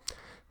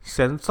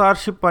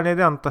సెన్సార్షిప్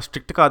అనేది అంత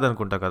స్ట్రిక్ట్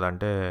కాదనుకుంటా కదా.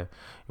 అంటే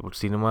ఇప్పుడు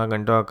సినిమా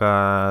కంటే ఒక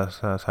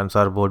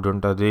సెన్సార్ బోర్డు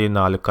ఉంటుంది,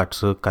 4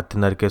 కట్స్, కత్తి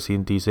నరికే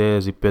సీన్ తీసే,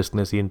 జిప్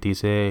వేసుకునే సీన్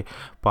తీసే,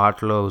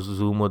 పాటలో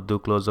జూమ్ వద్దు,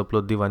 క్లోజప్లు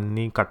వద్దు,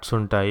 ఇవన్నీ కట్స్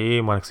ఉంటాయి.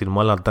 మనకు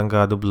సినిమాలు అర్థం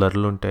కాదు,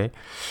 బ్లర్లు ఉంటాయి.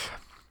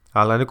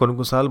 అలానే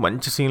కొన్నిసార్లు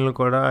మంచి సీన్లు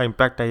కూడా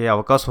ఇంపాక్ట్ అయ్యే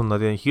అవకాశం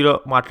ఉన్నది. హీరో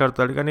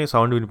మాట్లాడతాడు కానీ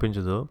సౌండ్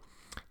వినిపించదు.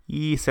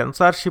 ఈ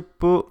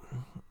సెన్సార్షిప్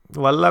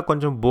వల్ల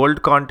కొంచెం బోల్డ్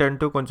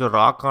కాంటెంట్, కొంచెం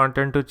రా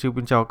కాంటెంట్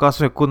చూపించే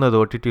అవకాశం ఎక్కువ ఉన్నది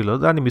ఓటీటీలో.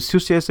 దాన్ని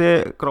మిస్యూజ్ చేసే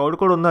క్రౌడ్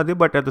కూడా ఉన్నది.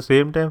 But at the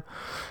same time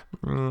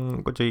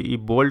కొంచెం ఈ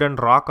బోల్డ్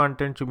అండ్ రా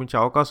కాంటెంట్ చూపించే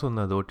అవకాశం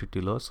ఉన్నది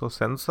ఓటీటీలో. సో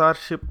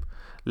సెన్సార్షిప్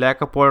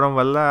లేకపోవడం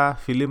వల్ల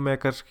ఫిలిం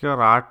మేకర్స్కి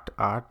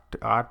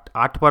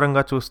ఆర్ట్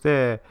పరంగా చూస్తే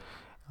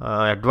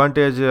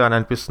అడ్వాంటేజ్ అని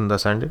అనిపిస్తుందా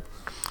సండి?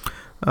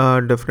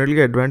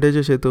 డెఫినెట్గా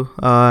అడ్వాంటేజెస్ చేతు.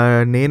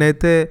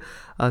 నేనైతే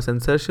ఆ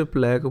సెన్సార్షిప్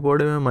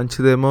లేకపోవడమే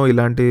మంచిదేమో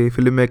ఇలాంటి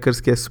ఫిల్మ్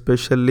మేకర్స్కి.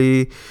 ఎస్పెషల్లీ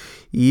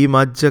ఈ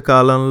మధ్య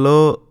కాలంలో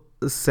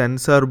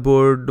సెన్సార్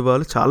బోర్డ్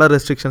వాళ్ళు చాలా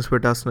రెస్ట్రిక్షన్స్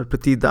పెట్టేస్తున్నారు.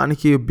 ప్రతి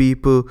దానికి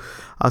బీప్,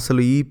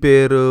 అసలు ఈ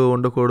పేరు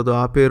ఉండకూడదు,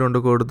 ఆ పేరు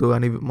ఉండకూడదు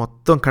అని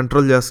మొత్తం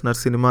కంట్రోల్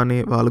చేస్తున్నారు సినిమాని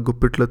వాళ్ళ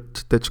గుప్పిట్లో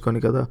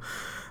తెచ్చుకొని కదా.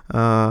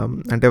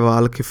 అంటే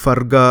వాళ్ళకి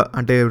ఫర్గా,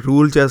 అంటే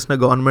రూల్ చేసిన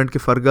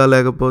గవర్నమెంట్కి ఫర్గా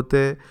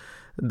లేకపోతే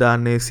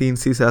దాన్ని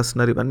సీన్స్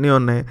తీసేస్తున్నారు, ఇవన్నీ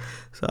ఉన్నాయి.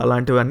 సో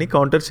అలాంటివన్నీ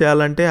కౌంటర్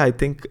చేయాలంటే I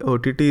think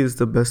OTT is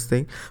the best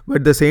thing.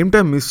 But the same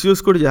time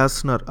misuse కూడా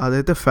చేస్తున్నారు,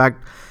 అదైతే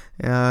ఫ్యాక్ట్.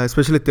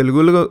 ఎస్పెషల్లీ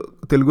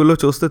తెలుగులో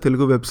చూస్తే,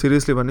 తెలుగు వెబ్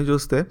సిరీస్లు ఇవన్నీ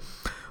చూస్తే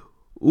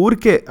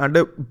ఊరికే అంటే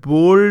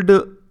బోల్డ్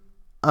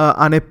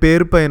అనే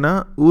పేరు పైన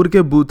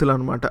ఊరికే బూతులు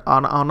అనమాట.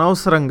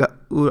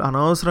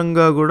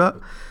 అనవసరంగా కూడా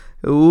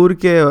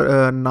ఊరికే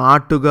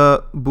నాటుగా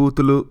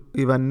బూతులు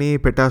ఇవన్నీ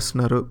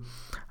పెట్టేస్తున్నారు.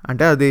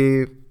 అంటే అది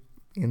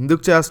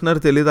ఎందుకు చేస్తున్నారు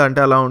తెలీదు. అంటే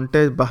అలా ఉంటే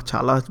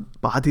చాలా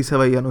బాగా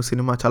తీసావయ్యాను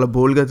సినిమా, చాలా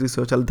బోల్డ్గా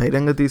తీసావు, చాలా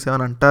ధైర్యంగా తీసావు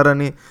అని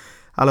అంటారని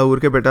అలా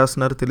ఊరికే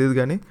పెట్టేస్తున్నారు తెలియదు.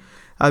 కానీ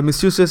అది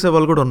మిస్యూజ్ చేసే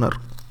వాళ్ళు కూడా ఉన్నారు.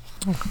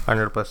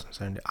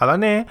 100% అండి.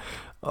 అలానే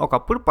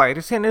ఒకప్పుడు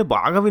పైరసీ అనేది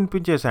బాగా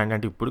వినిపించేసాయండి.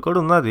 అంటే ఇప్పుడు కూడా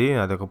ఉన్నది,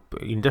 అదొక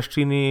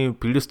ఇండస్ట్రీని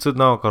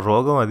పీడిస్తున్న ఒక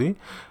రోగం అది.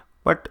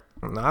 బట్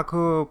నాకు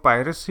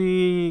పైరసీ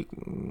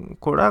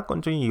కూడా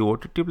కొంచెం ఈ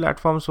ఓటీటీ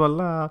ప్లాట్ఫామ్స్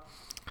వల్ల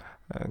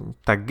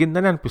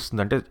తగ్గిందని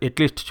అనిపిస్తుంది. అంటే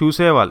అట్లీస్ట్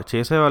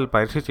చేసేవాళ్ళు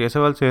పైరసీ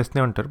చేసేవాళ్ళు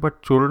చేస్తూనే ఉంటారు. బట్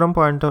చూడడం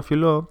పాయింట్ ఆఫ్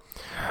వ్యూలో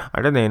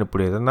అంటే నేను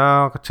ఇప్పుడు ఏదైనా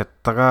ఒక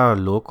చెత్తగా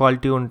లో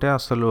క్వాలిటీ ఉంటే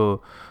అసలు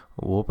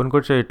ఓపెన్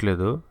కూడా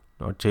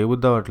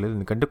చేయబుద్ధి అవ్వట్లేదు.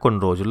 ఎందుకంటే కొన్ని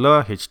రోజుల్లో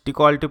హెచ్డి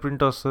క్వాలిటీ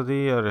ప్రింట్ వస్తుంది,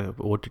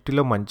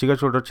 ఓటీటీలో మంచిగా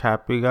చూడవచ్చు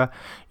హ్యాపీగా.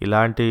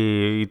 ఇలాంటి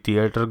ఈ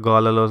థియేటర్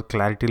గోలలో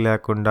క్లారిటీ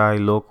లేకుండా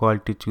ఈ లో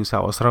క్వాలిటీ చూసే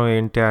అవసరం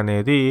ఏంటి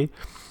అనేది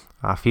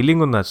ఆ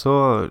ఫీలింగ్ ఉన్నది. సో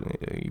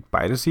ఈ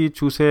పైరసీ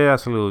చూసే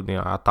అసలు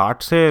ఆ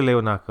థాట్సే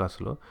లేవు నాకు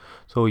అసలు.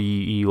 సో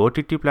ఈ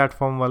ఓటీటీ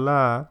ప్లాట్ఫామ్ వల్ల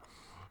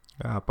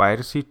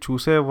పైరసీ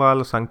చూసే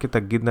వాళ్ళ సంఖ్య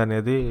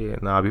తగ్గిందనేది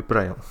నా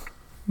అభిప్రాయం.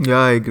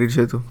 అగ్రీ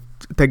చేతు,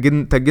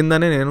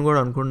 తగ్గిందనే నేను కూడా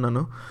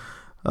అనుకుంటున్నాను.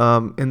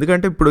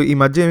 ఎందుకంటే ఇప్పుడు ఈ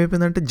మధ్య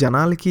ఏమైపోయిందంటే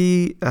జనాలకి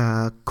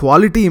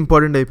క్వాలిటీ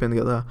ఇంపార్టెంట్ అయిపోయింది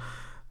కదా.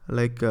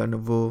 లైక్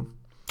నువ్వు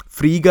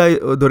ఫ్రీగా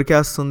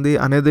దొరికేస్తుంది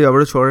అనేది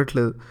ఎవడో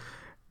చూడట్లేదు.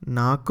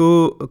 నాకు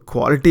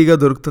క్వాలిటీగా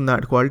దొరుకుతుంది.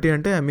 క్వాలిటీ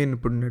అంటే ఐ మీన్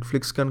ఇప్పుడు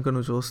నెట్ఫ్లిక్స్ కనుక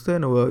నువ్వు చూస్తే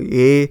నువ్వు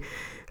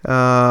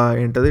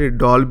ఏంటది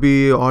డాల్బీ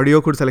ఆడియో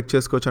కూడా సెలెక్ట్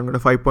చేసుకోవచ్చు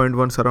అనుకుంటే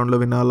 5.1 సరౌండ్లో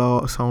వినాలా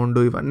సౌండ్,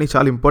 ఇవన్నీ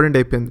చాలా ఇంపార్టెంట్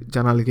అయిపోయింది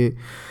జనాలకి.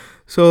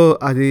 సో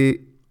అది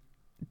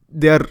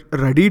they are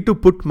ready to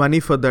put money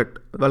for that.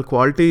 వాళ్ళు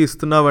quality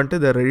ఇస్తున్నావంటే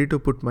they are ready to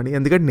put money.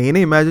 ఎందుకంటే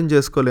నేనే ఇమాజిన్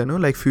చేసుకోలేను,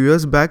 లైక్ ఫ్యూ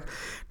ఇయర్స్ బ్యాక్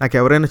నాకు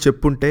ఎవరైనా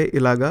చెప్పుంటే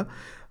ఇలాగా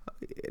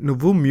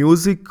నువ్వు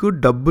మ్యూజిక్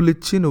డబ్బులు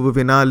ఇచ్చి నువ్వు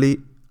వినాలి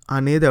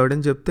అనేది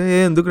ఎవడని చెప్తే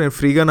ఎందుకు, నేను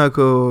ఫ్రీగా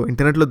నాకు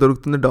ఇంటర్నెట్లో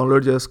దొరుకుతుంది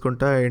డౌన్లోడ్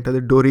చేసుకుంటా, ఏంటది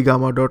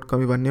dorigama.com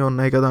ఇవన్నీ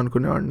ఉన్నాయి కదా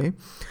అనుకునేవాడిని.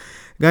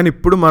 కానీ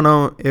ఇప్పుడు మనం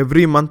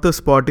every month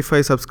Spotify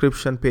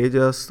subscription pay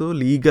చేస్తూ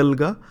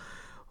లీగల్గా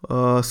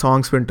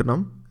సాంగ్స్ వింటున్నాం.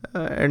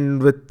 And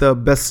with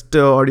best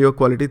audio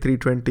quality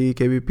 320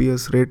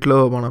 kbps రేట్లో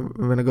మనం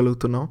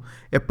వినగలుగుతున్నాం.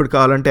 ఎప్పుడు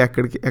కావాలంటే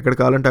ఎక్కడ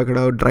కావాలంటే అక్కడ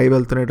డ్రైవ్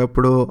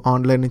వెళ్తునేటప్పుడు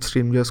ఆన్లైన్ నుంచి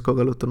స్ట్రీమ్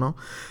చేసుకోగలుగుతున్నాం.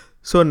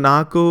 సో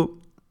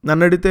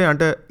నన్ను అడిగితే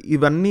అంటే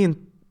ఇవన్నీ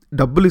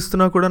డబ్బులు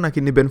ఇస్తున్నా కూడా నాకు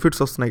ఇన్ని బెనిఫిట్స్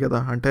వస్తున్నాయి కదా.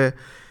 అంటే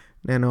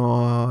నేను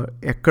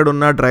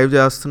ఎక్కడున్నా డ్రైవ్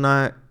చేస్తున్నా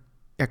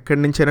ఎక్కడి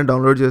నుంచైనా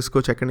డౌన్లోడ్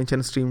చేసుకోవచ్చు, ఎక్కడి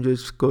నుంచైనా స్ట్రీమ్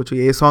చేసుకోవచ్చు,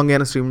 ఏ సాంగ్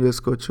అయినా స్ట్రీమ్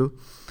చేసుకోవచ్చు.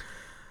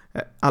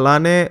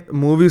 అలానే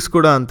మూవీస్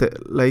కూడా అంతే,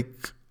 లైక్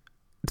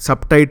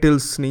సబ్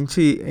టైటిల్స్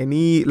నుంచి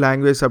any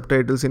language sub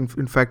titles,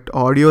 in fact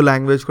audio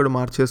language కూడా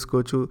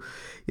మార్చేసుకోవచ్చు.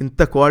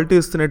 ఇంత quality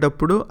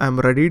ఇస్తునేటప్పుడు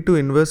I'm ready to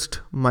invest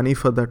money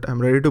for that,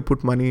 I'm ready to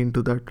put money in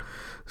to that.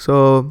 So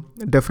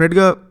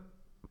డెఫినెట్గా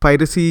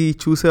పైరసీ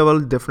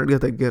చూసేవాళ్ళు డెఫినెట్గా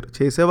తగ్గారు,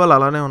 చేసేవాళ్ళు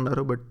అలానే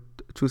ఉన్నారు, బట్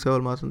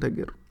చూసేవాళ్ళు మాత్రం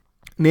తగ్గారు.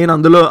 నేను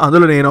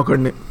అందులో నేను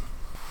ఒకడిని.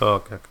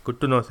 ఓకే, గుడ్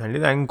టు నోస్ అండి.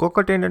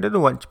 ఇంకొకటి ఏంటంటే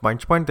నువ్వు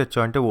మంచి పాయింట్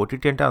తెచ్చావు. అంటే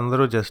ఓటీటీ అంటే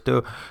అందరూ జస్ట్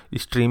ఈ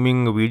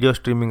స్ట్రీమింగ్, వీడియో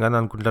స్ట్రీమింగ్ అని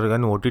అనుకుంటారు,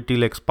 కానీ ఓటీటీ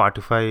లైక్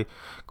స్పాటిఫై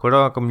కూడా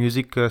ఒక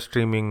music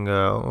streaming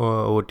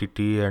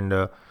OTT, and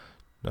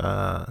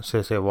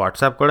say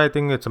WhatsApp కూడా I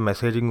think it's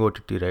messaging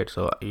OTT, right?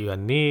 So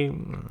ఇవన్నీ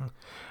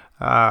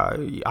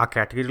ఆ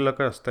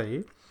కేటగిరీలోకి వస్తాయి.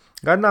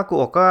 కానీ నాకు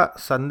ఒక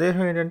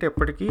సందేహం ఏంటంటే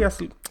ఎప్పటికీ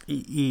అసలు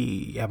ఈ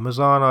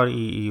అమెజాన్ ఆర్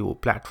ఈ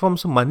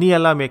ప్లాట్ఫామ్స్ మనీ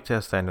ఎలా మేక్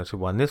చేస్తాయని.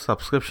 వన్ ఇస్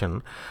సబ్స్క్రిప్షన్,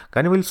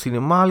 కానీ వీళ్ళు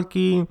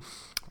సినిమాలకి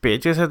పే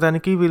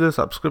చేసేదానికి వీళ్ళు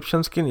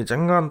సబ్స్క్రిప్షన్స్కి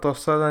నిజంగా అంత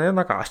వస్తుంది అనేది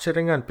నాకు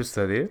ఆశ్చర్యంగా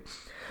అనిపిస్తుంది.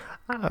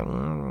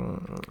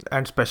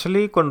 అండ్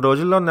స్పెషలీ కొన్ని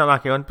రోజుల్లో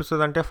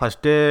నాకేమనిపిస్తుంది అంటే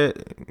ఫస్ట్ డే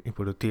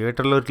ఇప్పుడు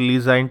థియేటర్లో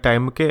రిలీజ్ అయిన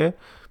టైంకే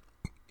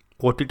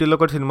ఓటీటీలో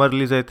కూడా సినిమా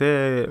రిలీజ్ అయితే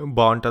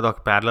బాగుంటుంది,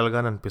 ఒక ప్యారలల్గా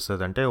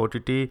అనిపిస్తుంది. అంటే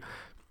ఓటీటీ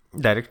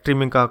డైరెక్ట్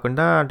స్ట్రీమింగ్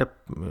కాకుండా అంటే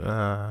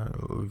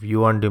view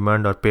on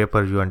demand are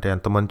pay per view, అంటే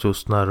ఎంతమంది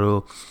చూస్తున్నారు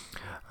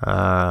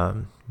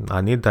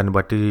అని దాన్ని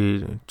బట్టి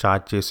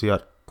ఛార్జ్ చేసి,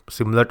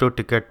 similar to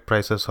ticket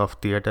prices of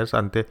theatres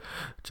అంతే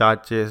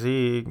ఛార్జ్ చేసి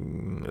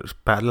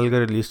ప్యారలల్గా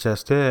రిలీజ్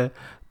చేస్తే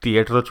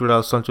థియేటర్లో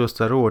చూడాల్సిన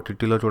చూస్తారు,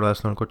 ఓటీటీలో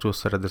చూడాల్సిన కూడా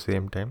చూస్తారు అట్ ద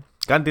సేమ్ టైం.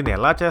 కానీ దీన్ని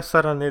ఎలా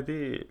చేస్తారు అనేది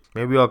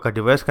మేబీ ఒక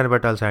డివైస్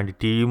కనిపెట్టాల్సి అండి.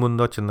 టీవీ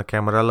ముందు చిన్న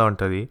కెమెరాలో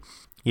ఉంటుంది,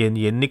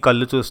 ఎన్ని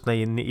కళ్ళు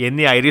చూస్తున్నాయి,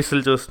 ఎన్ని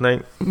ఐరిస్లు చూస్తున్నాయి.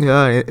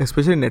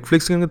 ఎస్పెషల్లీ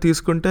నెట్ఫ్లిక్స్ కనుక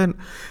తీసుకుంటే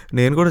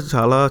నేను కూడా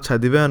చాలా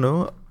చదివాను,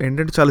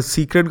 ఏంటంటే చాలా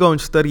సీక్రెట్గా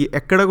ఉంచుతారు,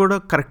 ఎక్కడ కూడా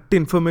కరెక్ట్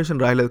ఇన్ఫర్మేషన్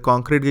రాయలేదు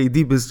కాంక్రీట్గా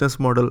ఇది బిజినెస్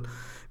మోడల్,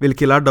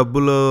 వీళ్ళకి ఇలా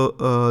డబ్బులు,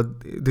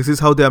 this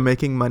is how they are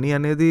making money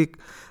అనేది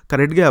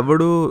కరెక్ట్గా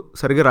ఎవడు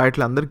సరిగ్గా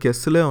రాయట్లేదు, అందరు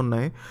గెస్సులే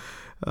ఉన్నాయి.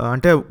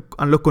 అంటే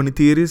అందులో కొన్ని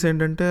థియరీస్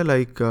ఏంటంటే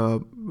లైక్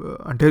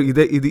అంటే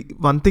ఇది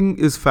వన్ థింగ్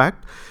ఈజ్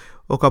ఫ్యాక్ట్,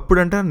 ఒకప్పుడు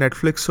అంటే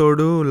నెట్ఫ్లిక్స్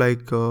వాడు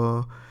లైక్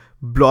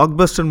బ్లాక్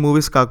బస్టర్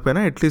మూవీస్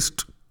కాకపోయినా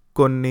అట్లీస్ట్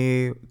కొన్ని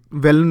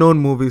వెల్ నోన్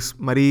మూవీస్,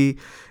 మరి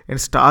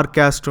స్టార్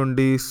క్యాస్ట్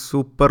ఉండి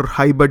సూపర్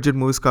హై బడ్జెట్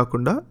మూవీస్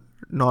కాకుండా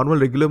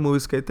నార్మల్ రెగ్యులర్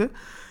మూవీస్కి అయితే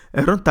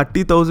అరౌండ్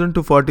 $30,000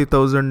 to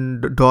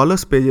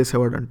 $40,000 పే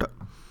చేసేవాడంట.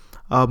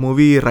 ఆ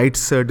movie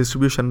rights,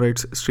 distribution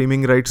rights,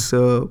 streaming rights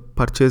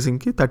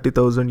పర్చేసింగ్కి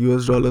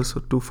 $30,000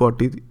 to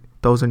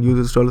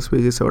 $40,000 pay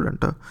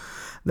చేసేవాడంట.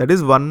 That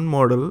is one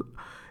model.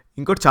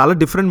 ఇంకోటి చాలా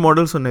డిఫరెంట్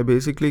మోడల్స్ ఉన్నాయి.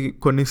 బేసిక్లీ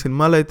కొన్ని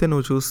సినిమాలు అయితే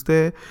నువ్వు చూస్తే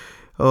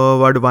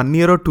వాడు 1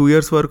 year or 2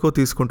 years వరకు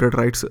తీసుకుంటాడు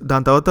రైట్స్,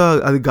 దాని తర్వాత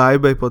అది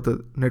గాయబ్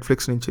అయిపోతుంది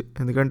నెట్ఫ్లిక్స్ నుంచి,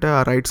 ఎందుకంటే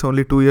ఆ రైట్స్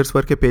ఓన్లీ 2 years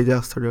వరకే పే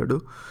చేస్తాడు వాడు.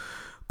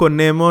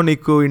 కొన్నేమో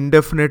నీకు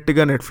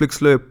ఇండెఫినెట్గా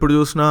నెట్ఫ్లిక్స్లో ఎప్పుడు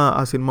చూసినా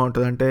ఆ సినిమా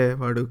ఉంటుంది, అంటే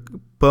వాడు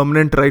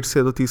పర్మనెంట్ రైట్స్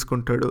ఏదో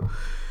తీసుకుంటాడు.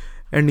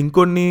 అండ్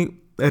ఇంకొన్ని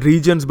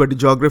రీజన్స్ బట్టి,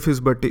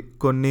 జాగ్రఫీస్ బట్టి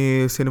కొన్ని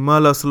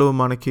సినిమాలు అసలు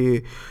మనకి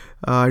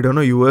ఐ డోంట్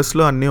నో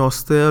యూఎస్లో అన్నీ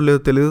వస్తాయో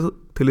లేదో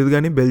తెలియదు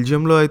కానీ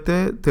బెల్జియంలో అయితే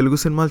తెలుగు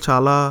సినిమాలు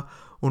చాలా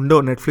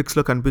ఉండవు,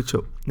 నెట్ఫ్లిక్స్లో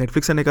కనిపించవు.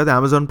 నెట్ఫ్లిక్స్ అనే కాదు,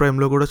 అమెజాన్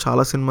ప్రైమ్లో కూడా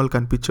చాలా సినిమాలు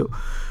కనిపించవు.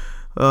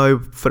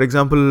 ఫర్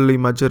ఎగ్జాంపుల్ ఈ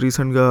మధ్య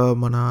రీసెంట్గా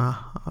మన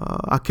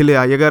అఖిలే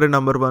అయ్యగారి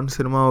 #1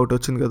 సినిమా ఒకటి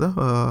వచ్చింది కదా,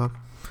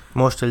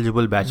 most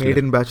eligible bachelor, made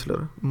in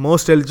bachelor,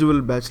 most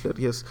eligible bachelor,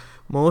 yes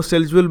most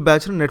eligible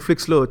bachelor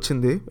నెట్ఫ్లిక్స్లో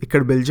వచ్చింది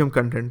ఇక్కడ బెల్జియం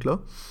కంటెంట్లో.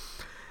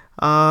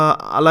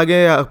 అలాగే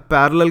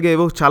ప్యారలల్గా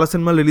ఏవో చాలా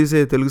సినిమాలు రిలీజ్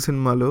అయ్యాయి తెలుగు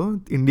సినిమాలు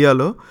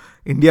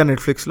ఇండియా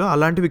నెట్ఫ్లిక్స్లో,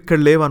 అలాంటివి ఇక్కడ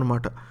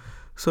లేవన్నమాట.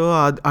 సో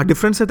ఆ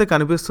డిఫరెన్స్ అయితే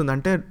కనిపిస్తుంది,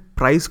 అంటే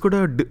ప్రైస్ కూడా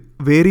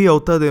వేరీ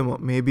అవుతుందేమో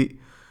మేబీ.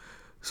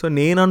 సో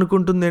నేను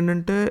అనుకుంటుంది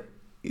ఏంటంటే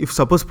ఇఫ్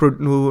సపోజ్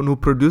నువ్వు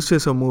ప్రొడ్యూస్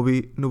చేసావు మూవీ,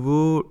 నువ్వు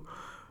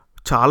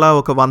చాలా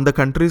ఒక 100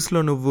 కంట్రీస్లో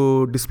నువ్వు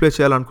డిస్ప్లే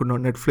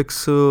చేయాలనుకుంటున్నావు,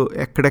 నెట్ఫ్లిక్స్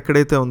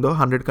ఎక్కడెక్కడైతే ఉందో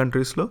 100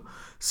 కంట్రీస్లో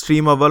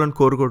స్ట్రీమ్ అవ్వాలని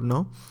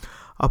కోరుకుంటున్నావు,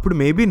 అప్పుడు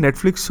మేబీ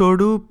నెట్ఫ్లిక్స్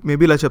వాడు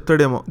మేబీ ఇలా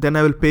చెప్తాడేమో, then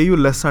I will pay you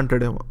less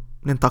అంటాడేమో,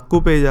 నేను తక్కువ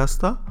పే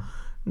చేస్తా,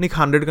 నీకు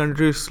 100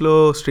 కంట్రీస్లో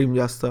స్ట్రీమ్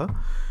చేస్తా.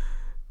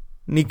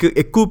 నీకు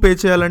ఎక్కువ పే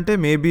చేయాలంటే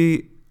మేబీ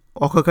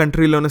ఒక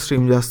కంట్రీలోనే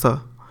స్ట్రీమ్ చేస్తా,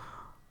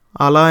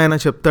 అలా ఆయన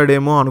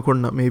చెప్తాడేమో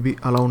అనుకున్నా, మేబీ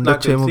అలా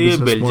ఉండొచ్చేమో.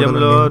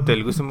 బెల్జియంలో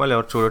తెలుగు సినిమాలు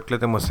ఎవరు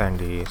చూడట్లేదేమో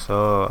అండి, సో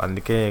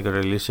అందుకే ఇక్కడ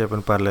రిలీజ్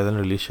చేయని పర్లేదని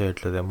రిలీజ్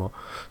చేయట్లేదేమో.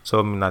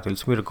 సో నాకు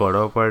తెలిసి మీరు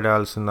గొడవ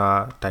పడాల్సిన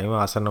టైం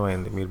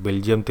ఆసన్నమైంది. మీరు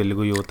బెల్జియం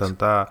తెలుగు యూత్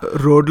అంతా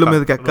రోడ్ల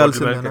మీదకి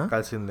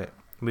ఎక్కాల్సిందే.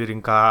 మీరు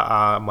ఇంకా ఆ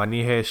మనీ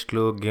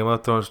హేస్ట్లు, గేమ్ ఆఫ్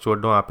థ్రోన్స్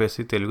చూడడం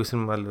ఆపేసి తెలుగు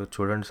సినిమాలు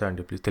చూడండి సార్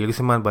అండి, ప్లీజ్ తెలుగు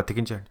సినిమాని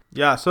బతికించండి.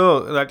 సో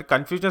దట్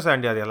కన్ఫ్యూజన్స్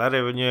అండి, అది ఎలా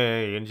రెవెన్యూ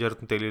ఏం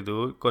జరుగుతుందో తెలీదు.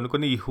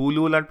 కొన్ని ఈ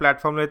హూలు లాంటి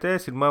ప్లాట్ఫామ్లో అయితే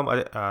సినిమా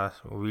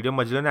వీడియో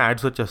మధ్యలోనే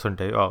యాడ్స్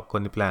వచ్చేస్తుంటాయి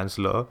కొన్ని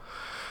ప్లాన్స్లో,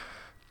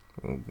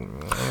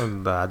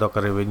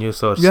 అదొక రెవెన్యూ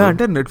సోర్స్.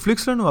 అంటే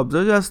నెట్ఫ్లిక్స్లో నువ్వు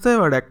అబ్జర్వ్ చేస్తే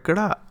వాడు ఎక్కడ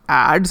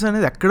యాడ్స్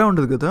అనేది ఎక్కడ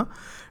ఉండదు కదా,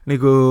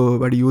 నీకు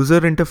వాడి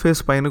యూజర్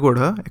ఇంటర్ఫేస్ పైన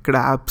కూడా ఎక్కడ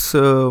యాప్స్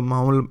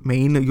మామూలు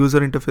మెయిన్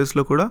యూజర్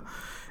ఇంటర్ఫేస్లో కూడా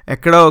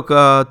ఎక్కడ ఒక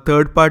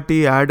థర్డ్ పార్టీ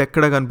యాడ్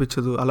ఎక్కడ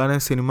కనిపించదు. అలానే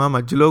సినిమా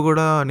మధ్యలో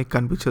కూడా నీకు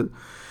కనిపించదు.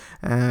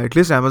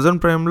 అట్లీస్ట్ అమెజాన్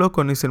ప్రైమ్లో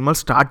కొన్ని సినిమాలు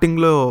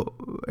స్టార్టింగ్లో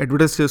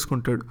అడ్వర్టైజ్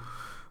చేసుకుంటాడు.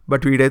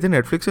 బట్ వీడైతే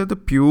నెట్ఫ్లిక్స్ అయితే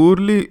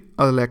ప్యూర్లీ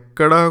అసలు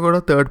ఎక్కడా కూడా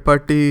థర్డ్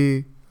పార్టీ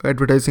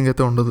అడ్వర్టైజింగ్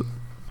అయితే ఉండదు.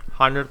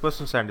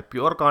 100% అండి,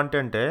 ప్యూర్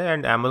కాంటెంటే.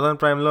 అండ్ అమెజాన్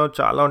ప్రైమ్లో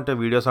చాలా ఉంటాయి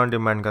వీడియోస్ ఆన్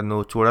డిమాండ్ కదా,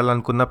 నువ్వు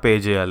చూడాలనుకున్నా పే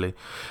చేయాలి.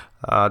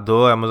 దో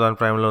అమెజాన్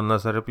ప్రైమ్లో ఉన్నా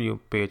సరే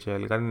పే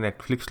చేయాలి. కానీ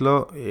నెట్ఫ్లిక్స్లో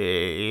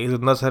ఏది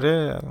ఉన్నా సరే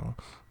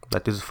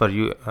that is for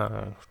you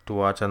to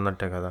watch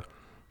అన్నట్టే కదా.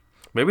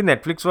 మేబీ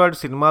నెట్ఫ్లిక్స్ వాడు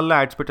సినిమాల్లో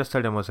యాడ్స్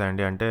పెట్టేస్తాడేమో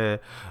అండి, అంటే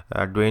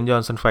డ్వేన్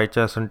జాన్సన్ ఫైట్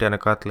చేస్తుంటే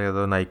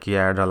వెనకాతలేదు నైకీ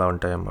యాడ్ అలా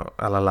ఉంటాయేమో,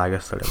 అలా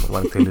లాగేస్తాడేమో,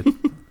 మనకు తెలియదు.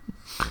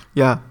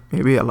 యా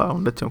మేబీ అలా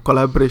ఉండొచ్చు,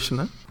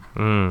 కొలాబరేషన్.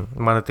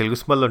 మన తెలుగు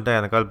సినిమాలు ఉంటాయి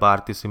వెనకాల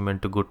భారతీ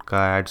సిమెంట్, గుట్కా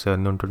యాడ్స్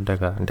అన్నీ ఉంటుంటాయి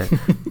కదా. అంటే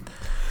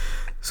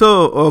సో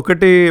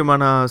ఒకటి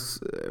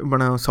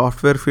మన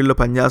సాఫ్ట్వేర్ ఫీల్డ్లో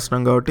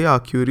పనిచేస్తున్నాం కాబట్టి ఆ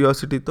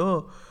క్యూరియాసిటీతో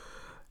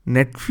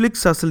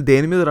నెట్ఫ్లిక్స్ అసలు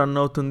దేని మీద రన్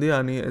అవుతుంది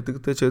అని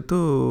ఎతికితే చేతు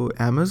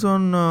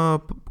అమెజాన్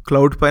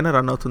క్లౌడ్ పైన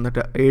రన్ అవుతుందట,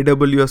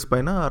 AWS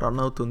పైన రన్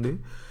అవుతుంది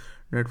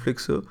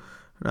నెట్ఫ్లిక్స్.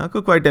 నాకు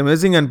క్వైట్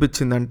అమేజింగ్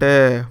అనిపించింది. అంటే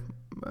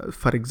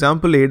ఫర్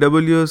ఎగ్జాంపుల్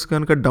AWS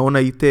కనుక డౌన్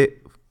అయితే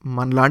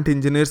మనలాంటి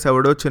ఇంజనీర్స్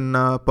ఎవడో చిన్న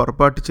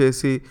పొరపాటు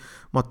చేసి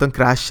మొత్తం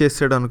క్రాష్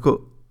చేసాడు అనుకో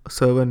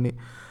సర్వర్ని,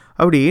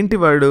 అప్పుడు ఏంటి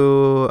వాడు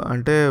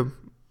అంటే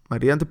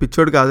మరి అంత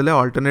పిచ్చోడు కాదులే,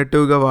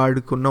 ఆల్టర్నేటివ్గా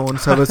వాడుకున్న ఓన్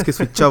సర్వర్స్కి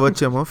స్విచ్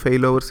అవ్వచ్చేమో,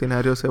 ఫెయిల్ ఓవర్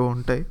సినారియోస్ ఏవో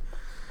ఉంటాయి.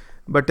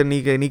 బట్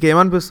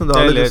నీకేమనిపిస్తుందో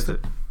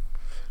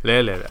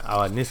లేదు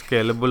అవన్నీ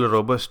స్కేలబుల్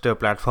రోబస్ట్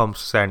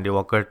ప్లాట్ఫామ్స్ అండి.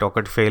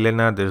 ఒకటి ఫెయిల్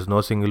అయినా there is no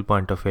single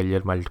point of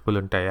failure, multiple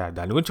ఉంటాయి.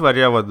 దాని గురించి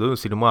వరి అవ్వద్దు,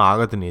 సినిమా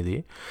ఆగదు నీది.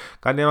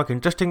 కానీ నేను ఒక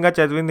ఇంట్రెస్టింగ్గా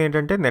చదివింది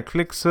ఏంటంటే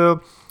Netflix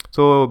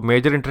so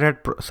major internet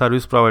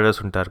service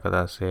providers ఉంటారు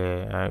కదా,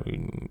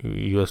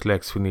 యూఎస్లో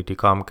ఎక్స్ఫినిటీ,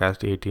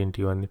 కామ్కాస్ట్,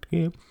 AT&T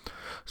అన్నిటికీ.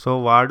 సో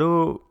వాడు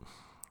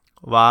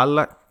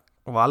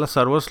వాళ్ళ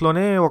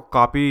సర్వర్స్లోనే ఒక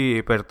కాపీ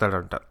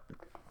పెడతాడంట,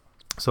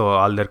 so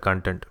all their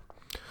content.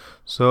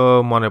 So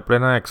మనం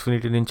ఎప్పుడైనా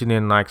ఎక్స్ఫినిటీ నుంచి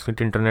నా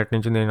ఎక్స్ఫినిటీ ఇంటర్నెట్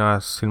నుంచి నేను ఆ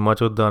సినిమా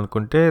చూద్దాం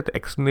అనుకుంటే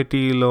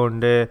ఎక్స్ఫినిటీలో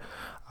ఉండే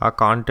ఆ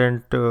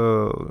కాంటెంట్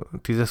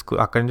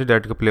అక్కడి నుంచి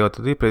డైరెక్ట్గా ప్లే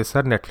అవుతుంది.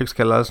 ప్రతిసారి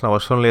నెట్ఫ్లిక్స్కి వెళ్ళాల్సిన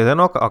అవసరం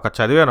లేదని ఒక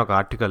చదివాను ఒక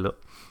ఆర్టికల్.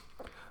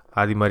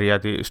 అది మరి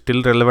అది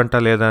స్టిల్ రెలవెంటా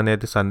లేదా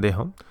అనేది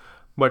సందేహం.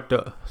 బట్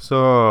సో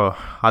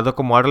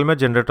అదొక మోడల్ మీద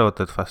జనరేట్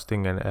అవుతుంది ఫస్ట్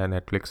థింగ్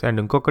నెట్ఫ్లిక్స్. అండ్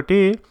ఇంకొకటి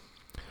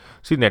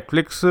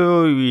నెట్ఫ్లిక్స్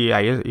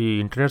ఈ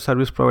ఇంటర్నెట్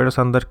సర్వీస్ ప్రొవైడర్స్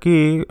అందరికీ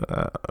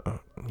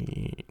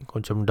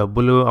కొంచెం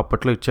డబ్బులు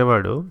అప్పట్లో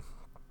ఇచ్చేవాడు.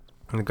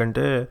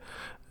 ఎందుకంటే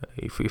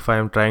if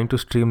I'm trying to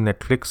stream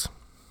Netflix,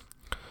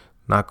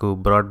 నాకు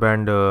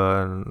బ్రాడ్బ్యాండ్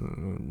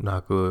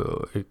నాకు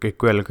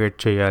ఎక్కువ అలొకేట్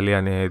చేయాలి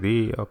అనేది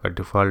ఒక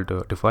డిఫాల్ట్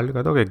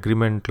కాదు, ఒక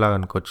అగ్రిమెంట్ లాగా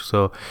అనుకోవచ్చు. సో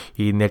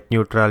ఈ నెట్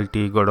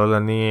న్యూట్రాలిటీ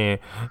గొడవలన్నీ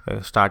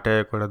స్టార్ట్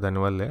అయ్యాయి కూడా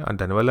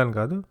దానివల్ల అని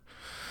కాదు,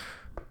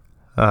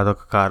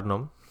 అదొక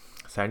కారణం.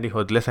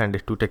 వదిలేసండి,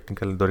 టూ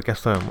టెక్నికల్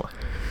దొరికేస్తామేమో.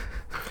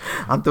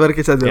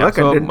 అంతవరకు చదివా,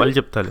 మళ్ళీ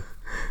చెప్తాను.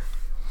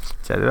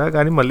 చదివా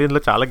కానీ మళ్ళీ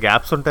ఇందులో చాలా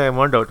గ్యాప్స్ ఉంటాయేమో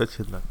అని డౌట్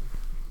వచ్చింది నాకు.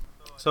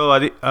 సో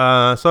అది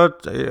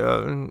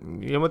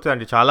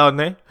ఏమవుతుందండి, చాలా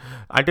ఉన్నాయి.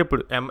 అంటే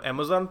ఇప్పుడు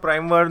అమెజాన్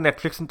ప్రైమ్ వాడు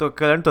నెట్ఫ్లిక్స్ని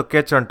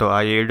తొక్కేయచ్చు అంటూ ఆ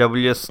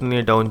AWSని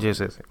డౌన్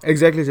చేసేసి.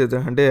 ఎగ్జాక్ట్లీ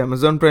చేద్దాం. అంటే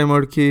అమెజాన్ ప్రైమ్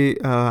వాడికి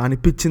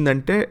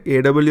అనిపించిందంటే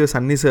AWS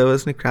అన్ని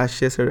సర్వర్స్ని క్రాష్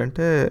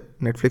చేసాడంటే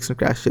నెట్ఫ్లిక్స్ని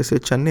క్రాష్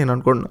చేసేయచ్చు అని నేను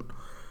అనుకుంటున్నాను.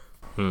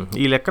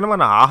 ఈ లెక్కన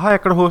మన ఆహా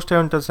ఎక్కడ హోస్ట్ అయి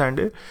ఉంటుంది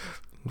అండి?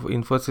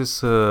 ఇన్ఫోసిస్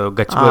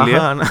గచ్చిబౌలియా?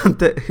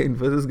 అంతే,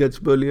 ఇన్ఫోసిస్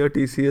గచ్చిబౌలియో,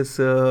 TCS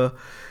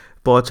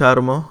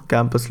పోచారమో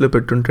క్యాంపస్లో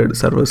పెట్టుంటాడు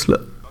సర్వర్స్లో.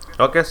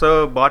 ఓకే, సో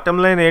బాటమ్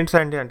లైన్ ఏంటి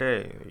అండి? అంటే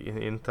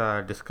ఇంత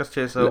డిస్కస్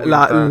చేసా,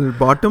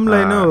 బాటమ్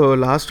లైన్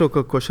లాస్ట్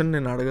ఒక క్వశ్చన్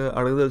నేను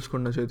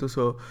అడగదలుచుకున్నా చేతు.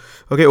 సో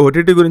ఓకే,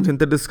 OTT గురించి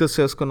ఇంత డిస్కస్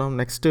చేసుకున్నాం.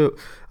 నెక్స్ట్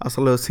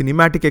అసలు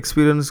సినిమాటిక్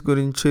ఎక్స్పీరియన్స్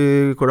గురించి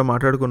కూడా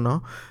మాట్లాడుకున్నాం.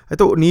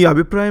 అయితే నీ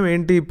అభిప్రాయం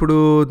ఏంటి? ఇప్పుడు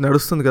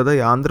నడుస్తుంది కదా,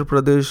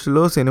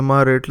 ఆంధ్రప్రదేశ్లో సినిమా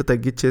రేట్లు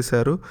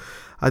తగ్గించేశారు,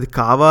 అది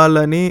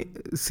కావాలని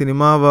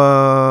సినిమా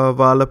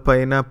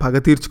వాళ్ళపైన పగ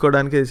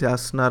తీర్చుకోవడానికి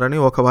చేస్తున్నారని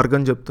ఒక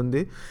వర్గం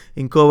చెప్తుంది.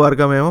 ఇంకో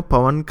వర్గం ఏమో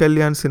పవన్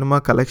కళ్యాణ్ సినిమా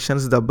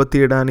కలెక్షన్స్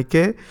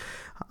దెబ్బతీయడానికే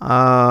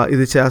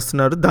ఇది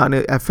చేస్తున్నారు, దాని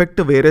ఎఫెక్ట్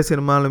వేరే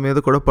సినిమాల మీద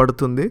కూడా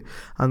పడుతుంది,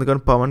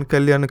 అందుకని పవన్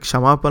కళ్యాణ్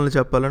క్షమాపణలు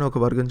చెప్పాలని ఒక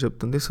వర్గం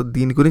చెప్తుంది. సో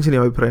దీని గురించి నీ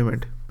అభిప్రాయం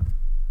ఏంటి?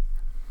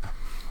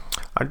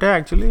 అంటే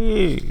యాక్చువల్లీ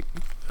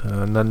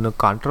నన్ను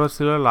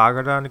కాంట్రవర్సీలో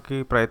లాగడానికి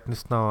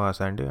ప్రయత్నిస్తున్నావు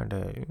అండి.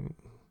 అంటే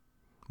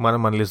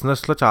మన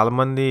లిజనర్స్లో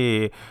చాలామంది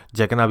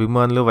జగన్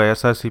అభిమానులు,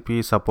 వైఎస్ఆర్సీపీ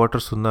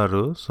సపోర్టర్స్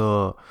ఉన్నారు. సో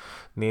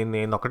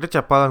నేను ఒకటే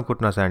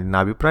చెప్పాలనుకుంటున్నాను అండి. నా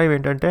అభిప్రాయం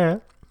ఏంటంటే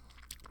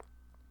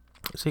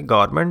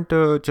గవర్నమెంట్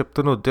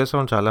చెప్తున్న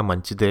ఉద్దేశం చాలా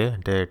మంచిదే.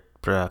 అంటే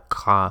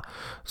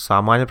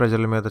సామాన్య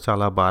ప్రజల మీద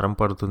చాలా భారం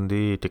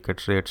పడుతుంది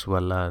టికెట్స్ రేట్స్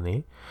వల్ల అని,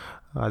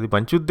 అది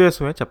మంచి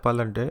ఉద్దేశమే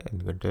చెప్పాలంటే.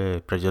 ఎందుకంటే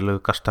ప్రజలు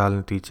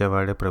కష్టాలను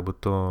తీర్చేవాడే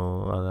ప్రభుత్వం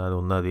అది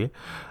ఉన్నది.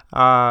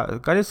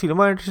 కానీ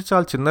సినిమా ఇండస్ట్రీ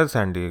చాలా చిన్నది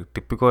అండి.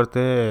 తిప్పి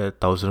కొడితే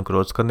 1000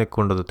 crores కన్నా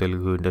ఎక్కువ ఉండదు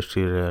తెలుగు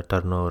ఇండస్ట్రీ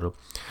టర్న్ ఓవర్.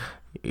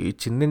 ఈ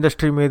చిన్న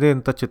ఇండస్ట్రీ మీదే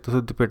ఇంత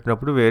చిత్తశుద్ధి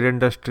పెట్టినప్పుడు వేరే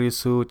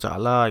ఇండస్ట్రీస్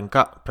చాలా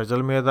ఇంకా ప్రజల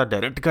మీద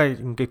డైరెక్ట్గా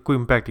ఇంకెక్కువ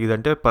ఇంపాక్ట్.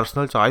 ఇదంటే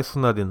పర్సనల్ చాయిస్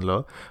ఉన్నది దీనిలో,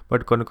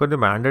 బట్ కొన్ని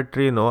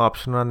మ్యాండేటరీ నో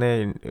ఆప్షన్ అనే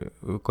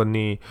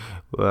కొన్ని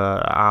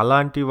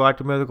అలాంటి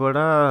వాటి మీద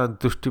కూడా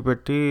దృష్టి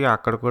పెట్టి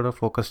అక్కడ కూడా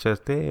ఫోకస్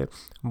చేస్తే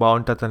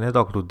బాగుంటుంది అనేది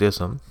ఒకటి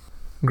ఉద్దేశం.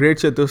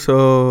 గ్రేట్ చేతు. సో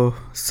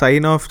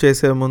సైన్ ఆఫ్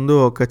చేసే ముందు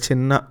ఒక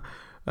చిన్న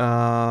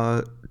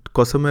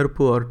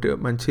కొసమెరుపు ఆర్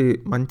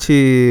మంచి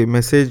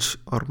మెసేజ్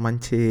ఆర్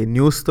మంచి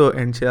న్యూస్తో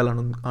ఎండ్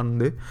చేయాలని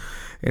ఉంది.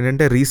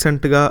 ఏంటంటే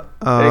రీసెంట్గా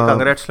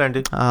కంగ్రాట్స్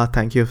అండి.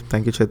 Thank you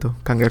Chetu,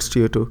 congrats to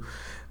you too.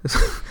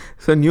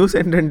 So news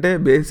ఏంటంటే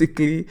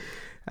బేసిక్లీ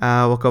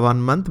ఒక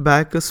 1 month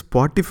back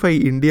Spotify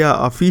India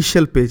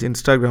official page,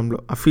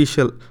 ఇన్స్టాగ్రామ్లో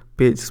అఫీషియల్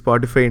పేజ్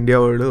స్పాటిఫై ఇండియా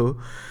వాడు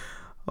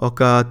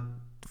ఒక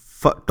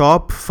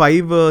top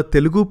 5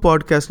 తెలుగు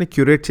పాడ్కాస్ట్ని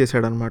క్యూరేట్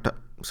చేశాడనమాట.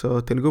 సో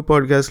తెలుగు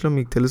పాడ్కాస్ట్లో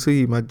మీకు తెలుసు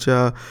ఈ మధ్య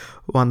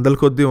 100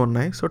 కొద్దీ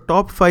ఉన్నాయి. సో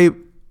top 5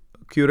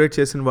 క్యూరేట్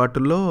చేసిన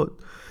వాటిల్లో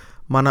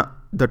మన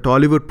ద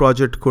టాలీవుడ్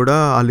ప్రాజెక్ట్ కూడా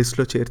ఆ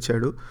లిస్ట్లో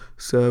చేర్చాడు.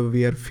 So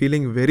we're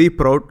feeling very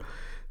proud.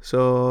 So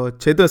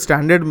చేతో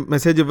స్టాండర్డ్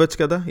మెసేజ్ ఇవ్వచ్చు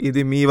కదా,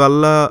 ఇది మీ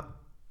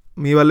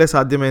వల్లే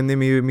సాధ్యమైంది,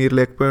 మీరు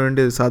లేకపోయి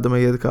ఉంటే ఇది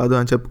సాధ్యమయ్యేది కాదు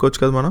అని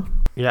చెప్పుకోవచ్చు కదా మనం.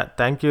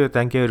 Thank you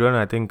everyone.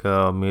 I think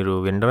మీరు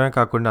వినడమే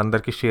కాకుండా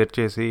అందరికీ షేర్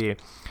చేసి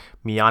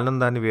మీ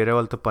ఆనందాన్ని వేరే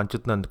వాళ్ళతో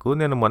పంచుతున్నందుకు.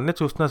 నేను మొన్నే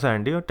చూస్తున్నా సార్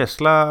అండి,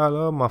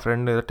 టెస్లాలో మా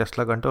ఫ్రెండ్ ఏదో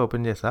టెస్లా కంటే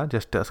ఓపెన్ చేసా,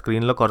 జస్ట్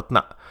స్క్రీన్లో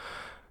కొడుతున్నా,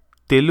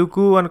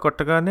 తెలుగు అని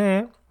కొట్టగానే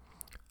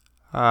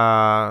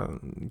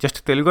జస్ట్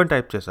తెలుగు అని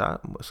టైప్ చేసా.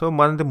 సో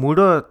మనది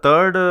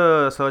థర్డ్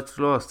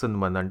సర్చ్లో వస్తుంది,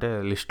 మనది అంటే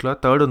లిస్ట్లో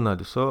థర్డ్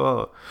ఉన్నది. సో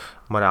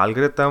మరి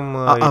ఆల్గరిథం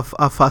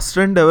ఆ ఫస్ట్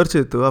ట్రెండ్ ఎవరు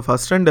చేతు? ఆ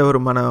ఫస్ట్ ట్రెండ్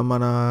ఎవరు?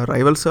 మన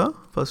రైవల్సా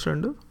ఫస్ట్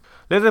ట్రెండ్?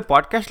 లేదా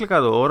పాడ్కాస్ట్లు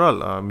కాదు,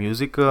 ఓవరాల్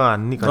మ్యూజిక్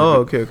అన్ని.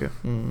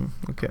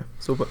 Okay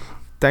super.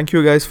 Thank you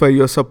guys for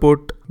your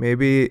support.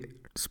 Maybe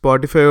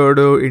Spotify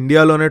వాడు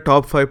ఇండియాలోనే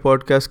top 5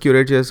 పాడ్కాస్ట్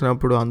క్యూరేట్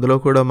చేసినప్పుడు అందులో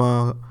కూడా మా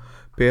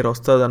పేరు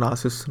వస్తుందని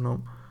ఆశిస్తున్నాం.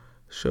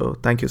 So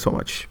thank you so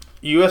much.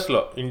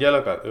 యూఎస్లో, ఇండియాలో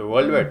కాదు,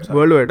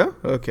 వరల్డ్ వైడా?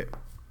 ఓకే.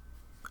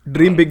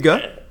 డ్రీమ్ బిగ్గా.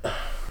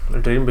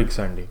 డ్రీమ్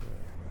బిగ్స్ అండి.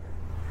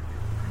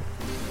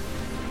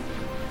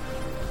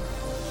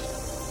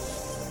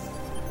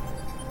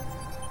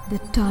 The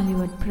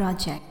Tollywood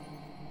Project.